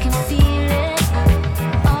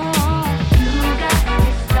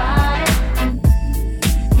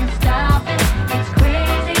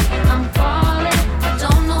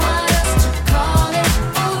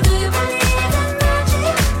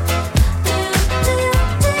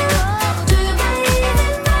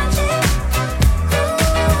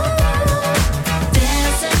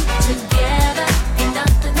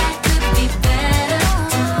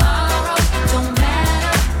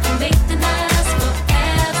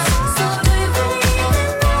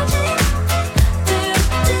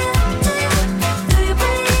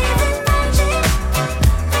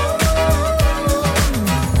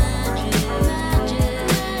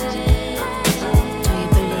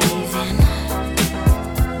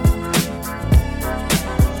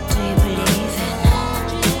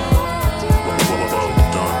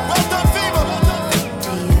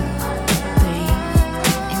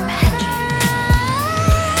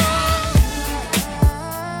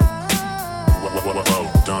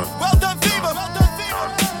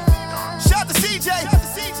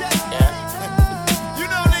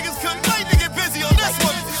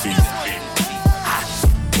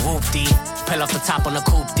 whoop-dee. Peel off the top on the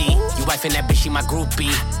coupe-dee. You wifing that bitch, she my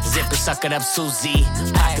groupie. Zip and suck it up, Susie.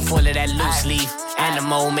 Pocket full of that loose leaf.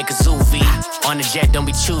 Animal, make a zoovie. On the jet, don't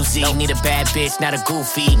be choosy. Need a bad bitch, not a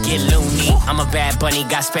goofy. Get loony. I'm a bad bunny,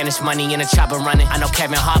 got Spanish money in a chopper running. I know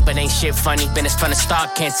Kevin Hart, but ain't shit funny. Been as from the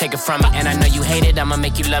start, can't take it from me. And I know you hate it, I'ma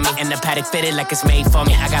make you love me. And the paddock fitted like it's made for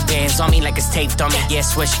me. I got bands on me like it's taped on me. Yeah,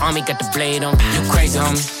 switch on me, got the blade on me. You crazy,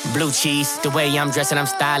 homie. Blue cheese, the way I'm dressing, I'm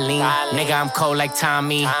styling. Nigga, I'm cold like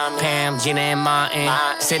Tommy. Pam, Gina, and Martin.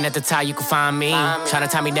 Sitting at the top, you can find me.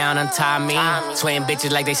 Tryna tie me down, untie me. Swaying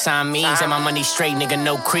bitches like they signed me. Say my money straight, nigga,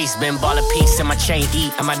 no crease. Been ball a piece in my chain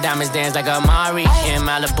eat. And my diamonds dance like Amari. In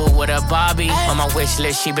Malibu with a Barbie. On my wish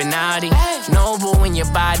list, she been naughty. Noble in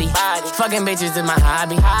your body. Fucking bitches is my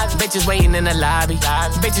hobby. Bitches waiting in the lobby.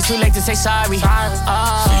 Bitches too late to say sorry.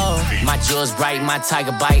 Oh, my jewels bright, my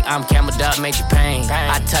tiger bite. I'm cameled up, make you pain.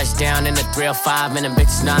 I touch down in the 305 and the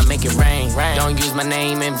bitches not make it rain. Don't use my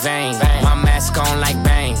name in vain. My mask on like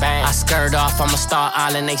bang. I skirt off, I'm a Star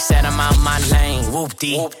Island. They said I'm out my lane.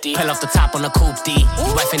 Whoop-dee. Peel off the top on the coupe-dee.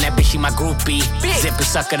 You wifing that bitch, she my groupie. Zip and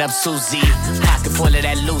suck it up, Susie. Pocket full of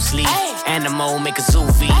that loose leaf. Animal, make a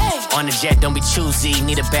zoovie. On the jet, don't be choosy.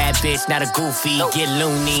 Need a bad bitch, not a goofy. Get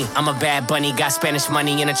loony. I'm a bad bunny, got Spanish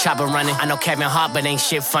money in a chopper running. I know Kevin Hart, but ain't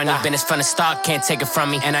shit funny. Been as from the start, can't take it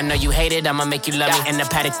from me. And I know you hate it, I'ma make you love me. And the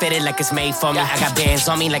paddock fitted like it's made for me. I got bands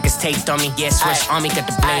on me like it's taped on me. Yeah, switch on me, got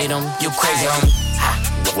the blade on me. You crazy, homie.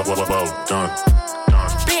 Well done.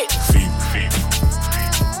 Bitch. Feet.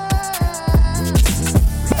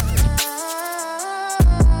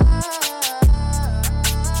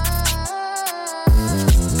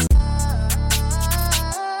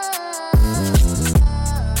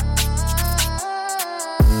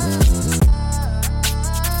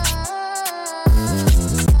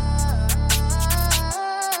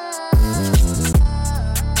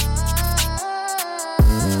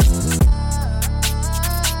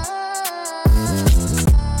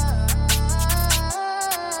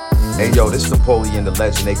 Hey yo, this is Napoleon the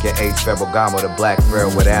Legend, aka Ferragamo, the Black Pharaoh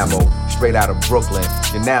with ammo, straight out of Brooklyn.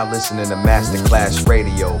 You're now listening to Masterclass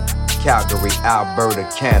Radio, Calgary, Alberta,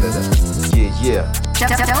 Canada. Yeah. Don't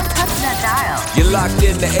touch that dial. You're locked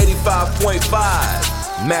in to 85.5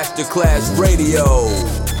 Masterclass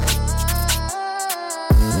Radio.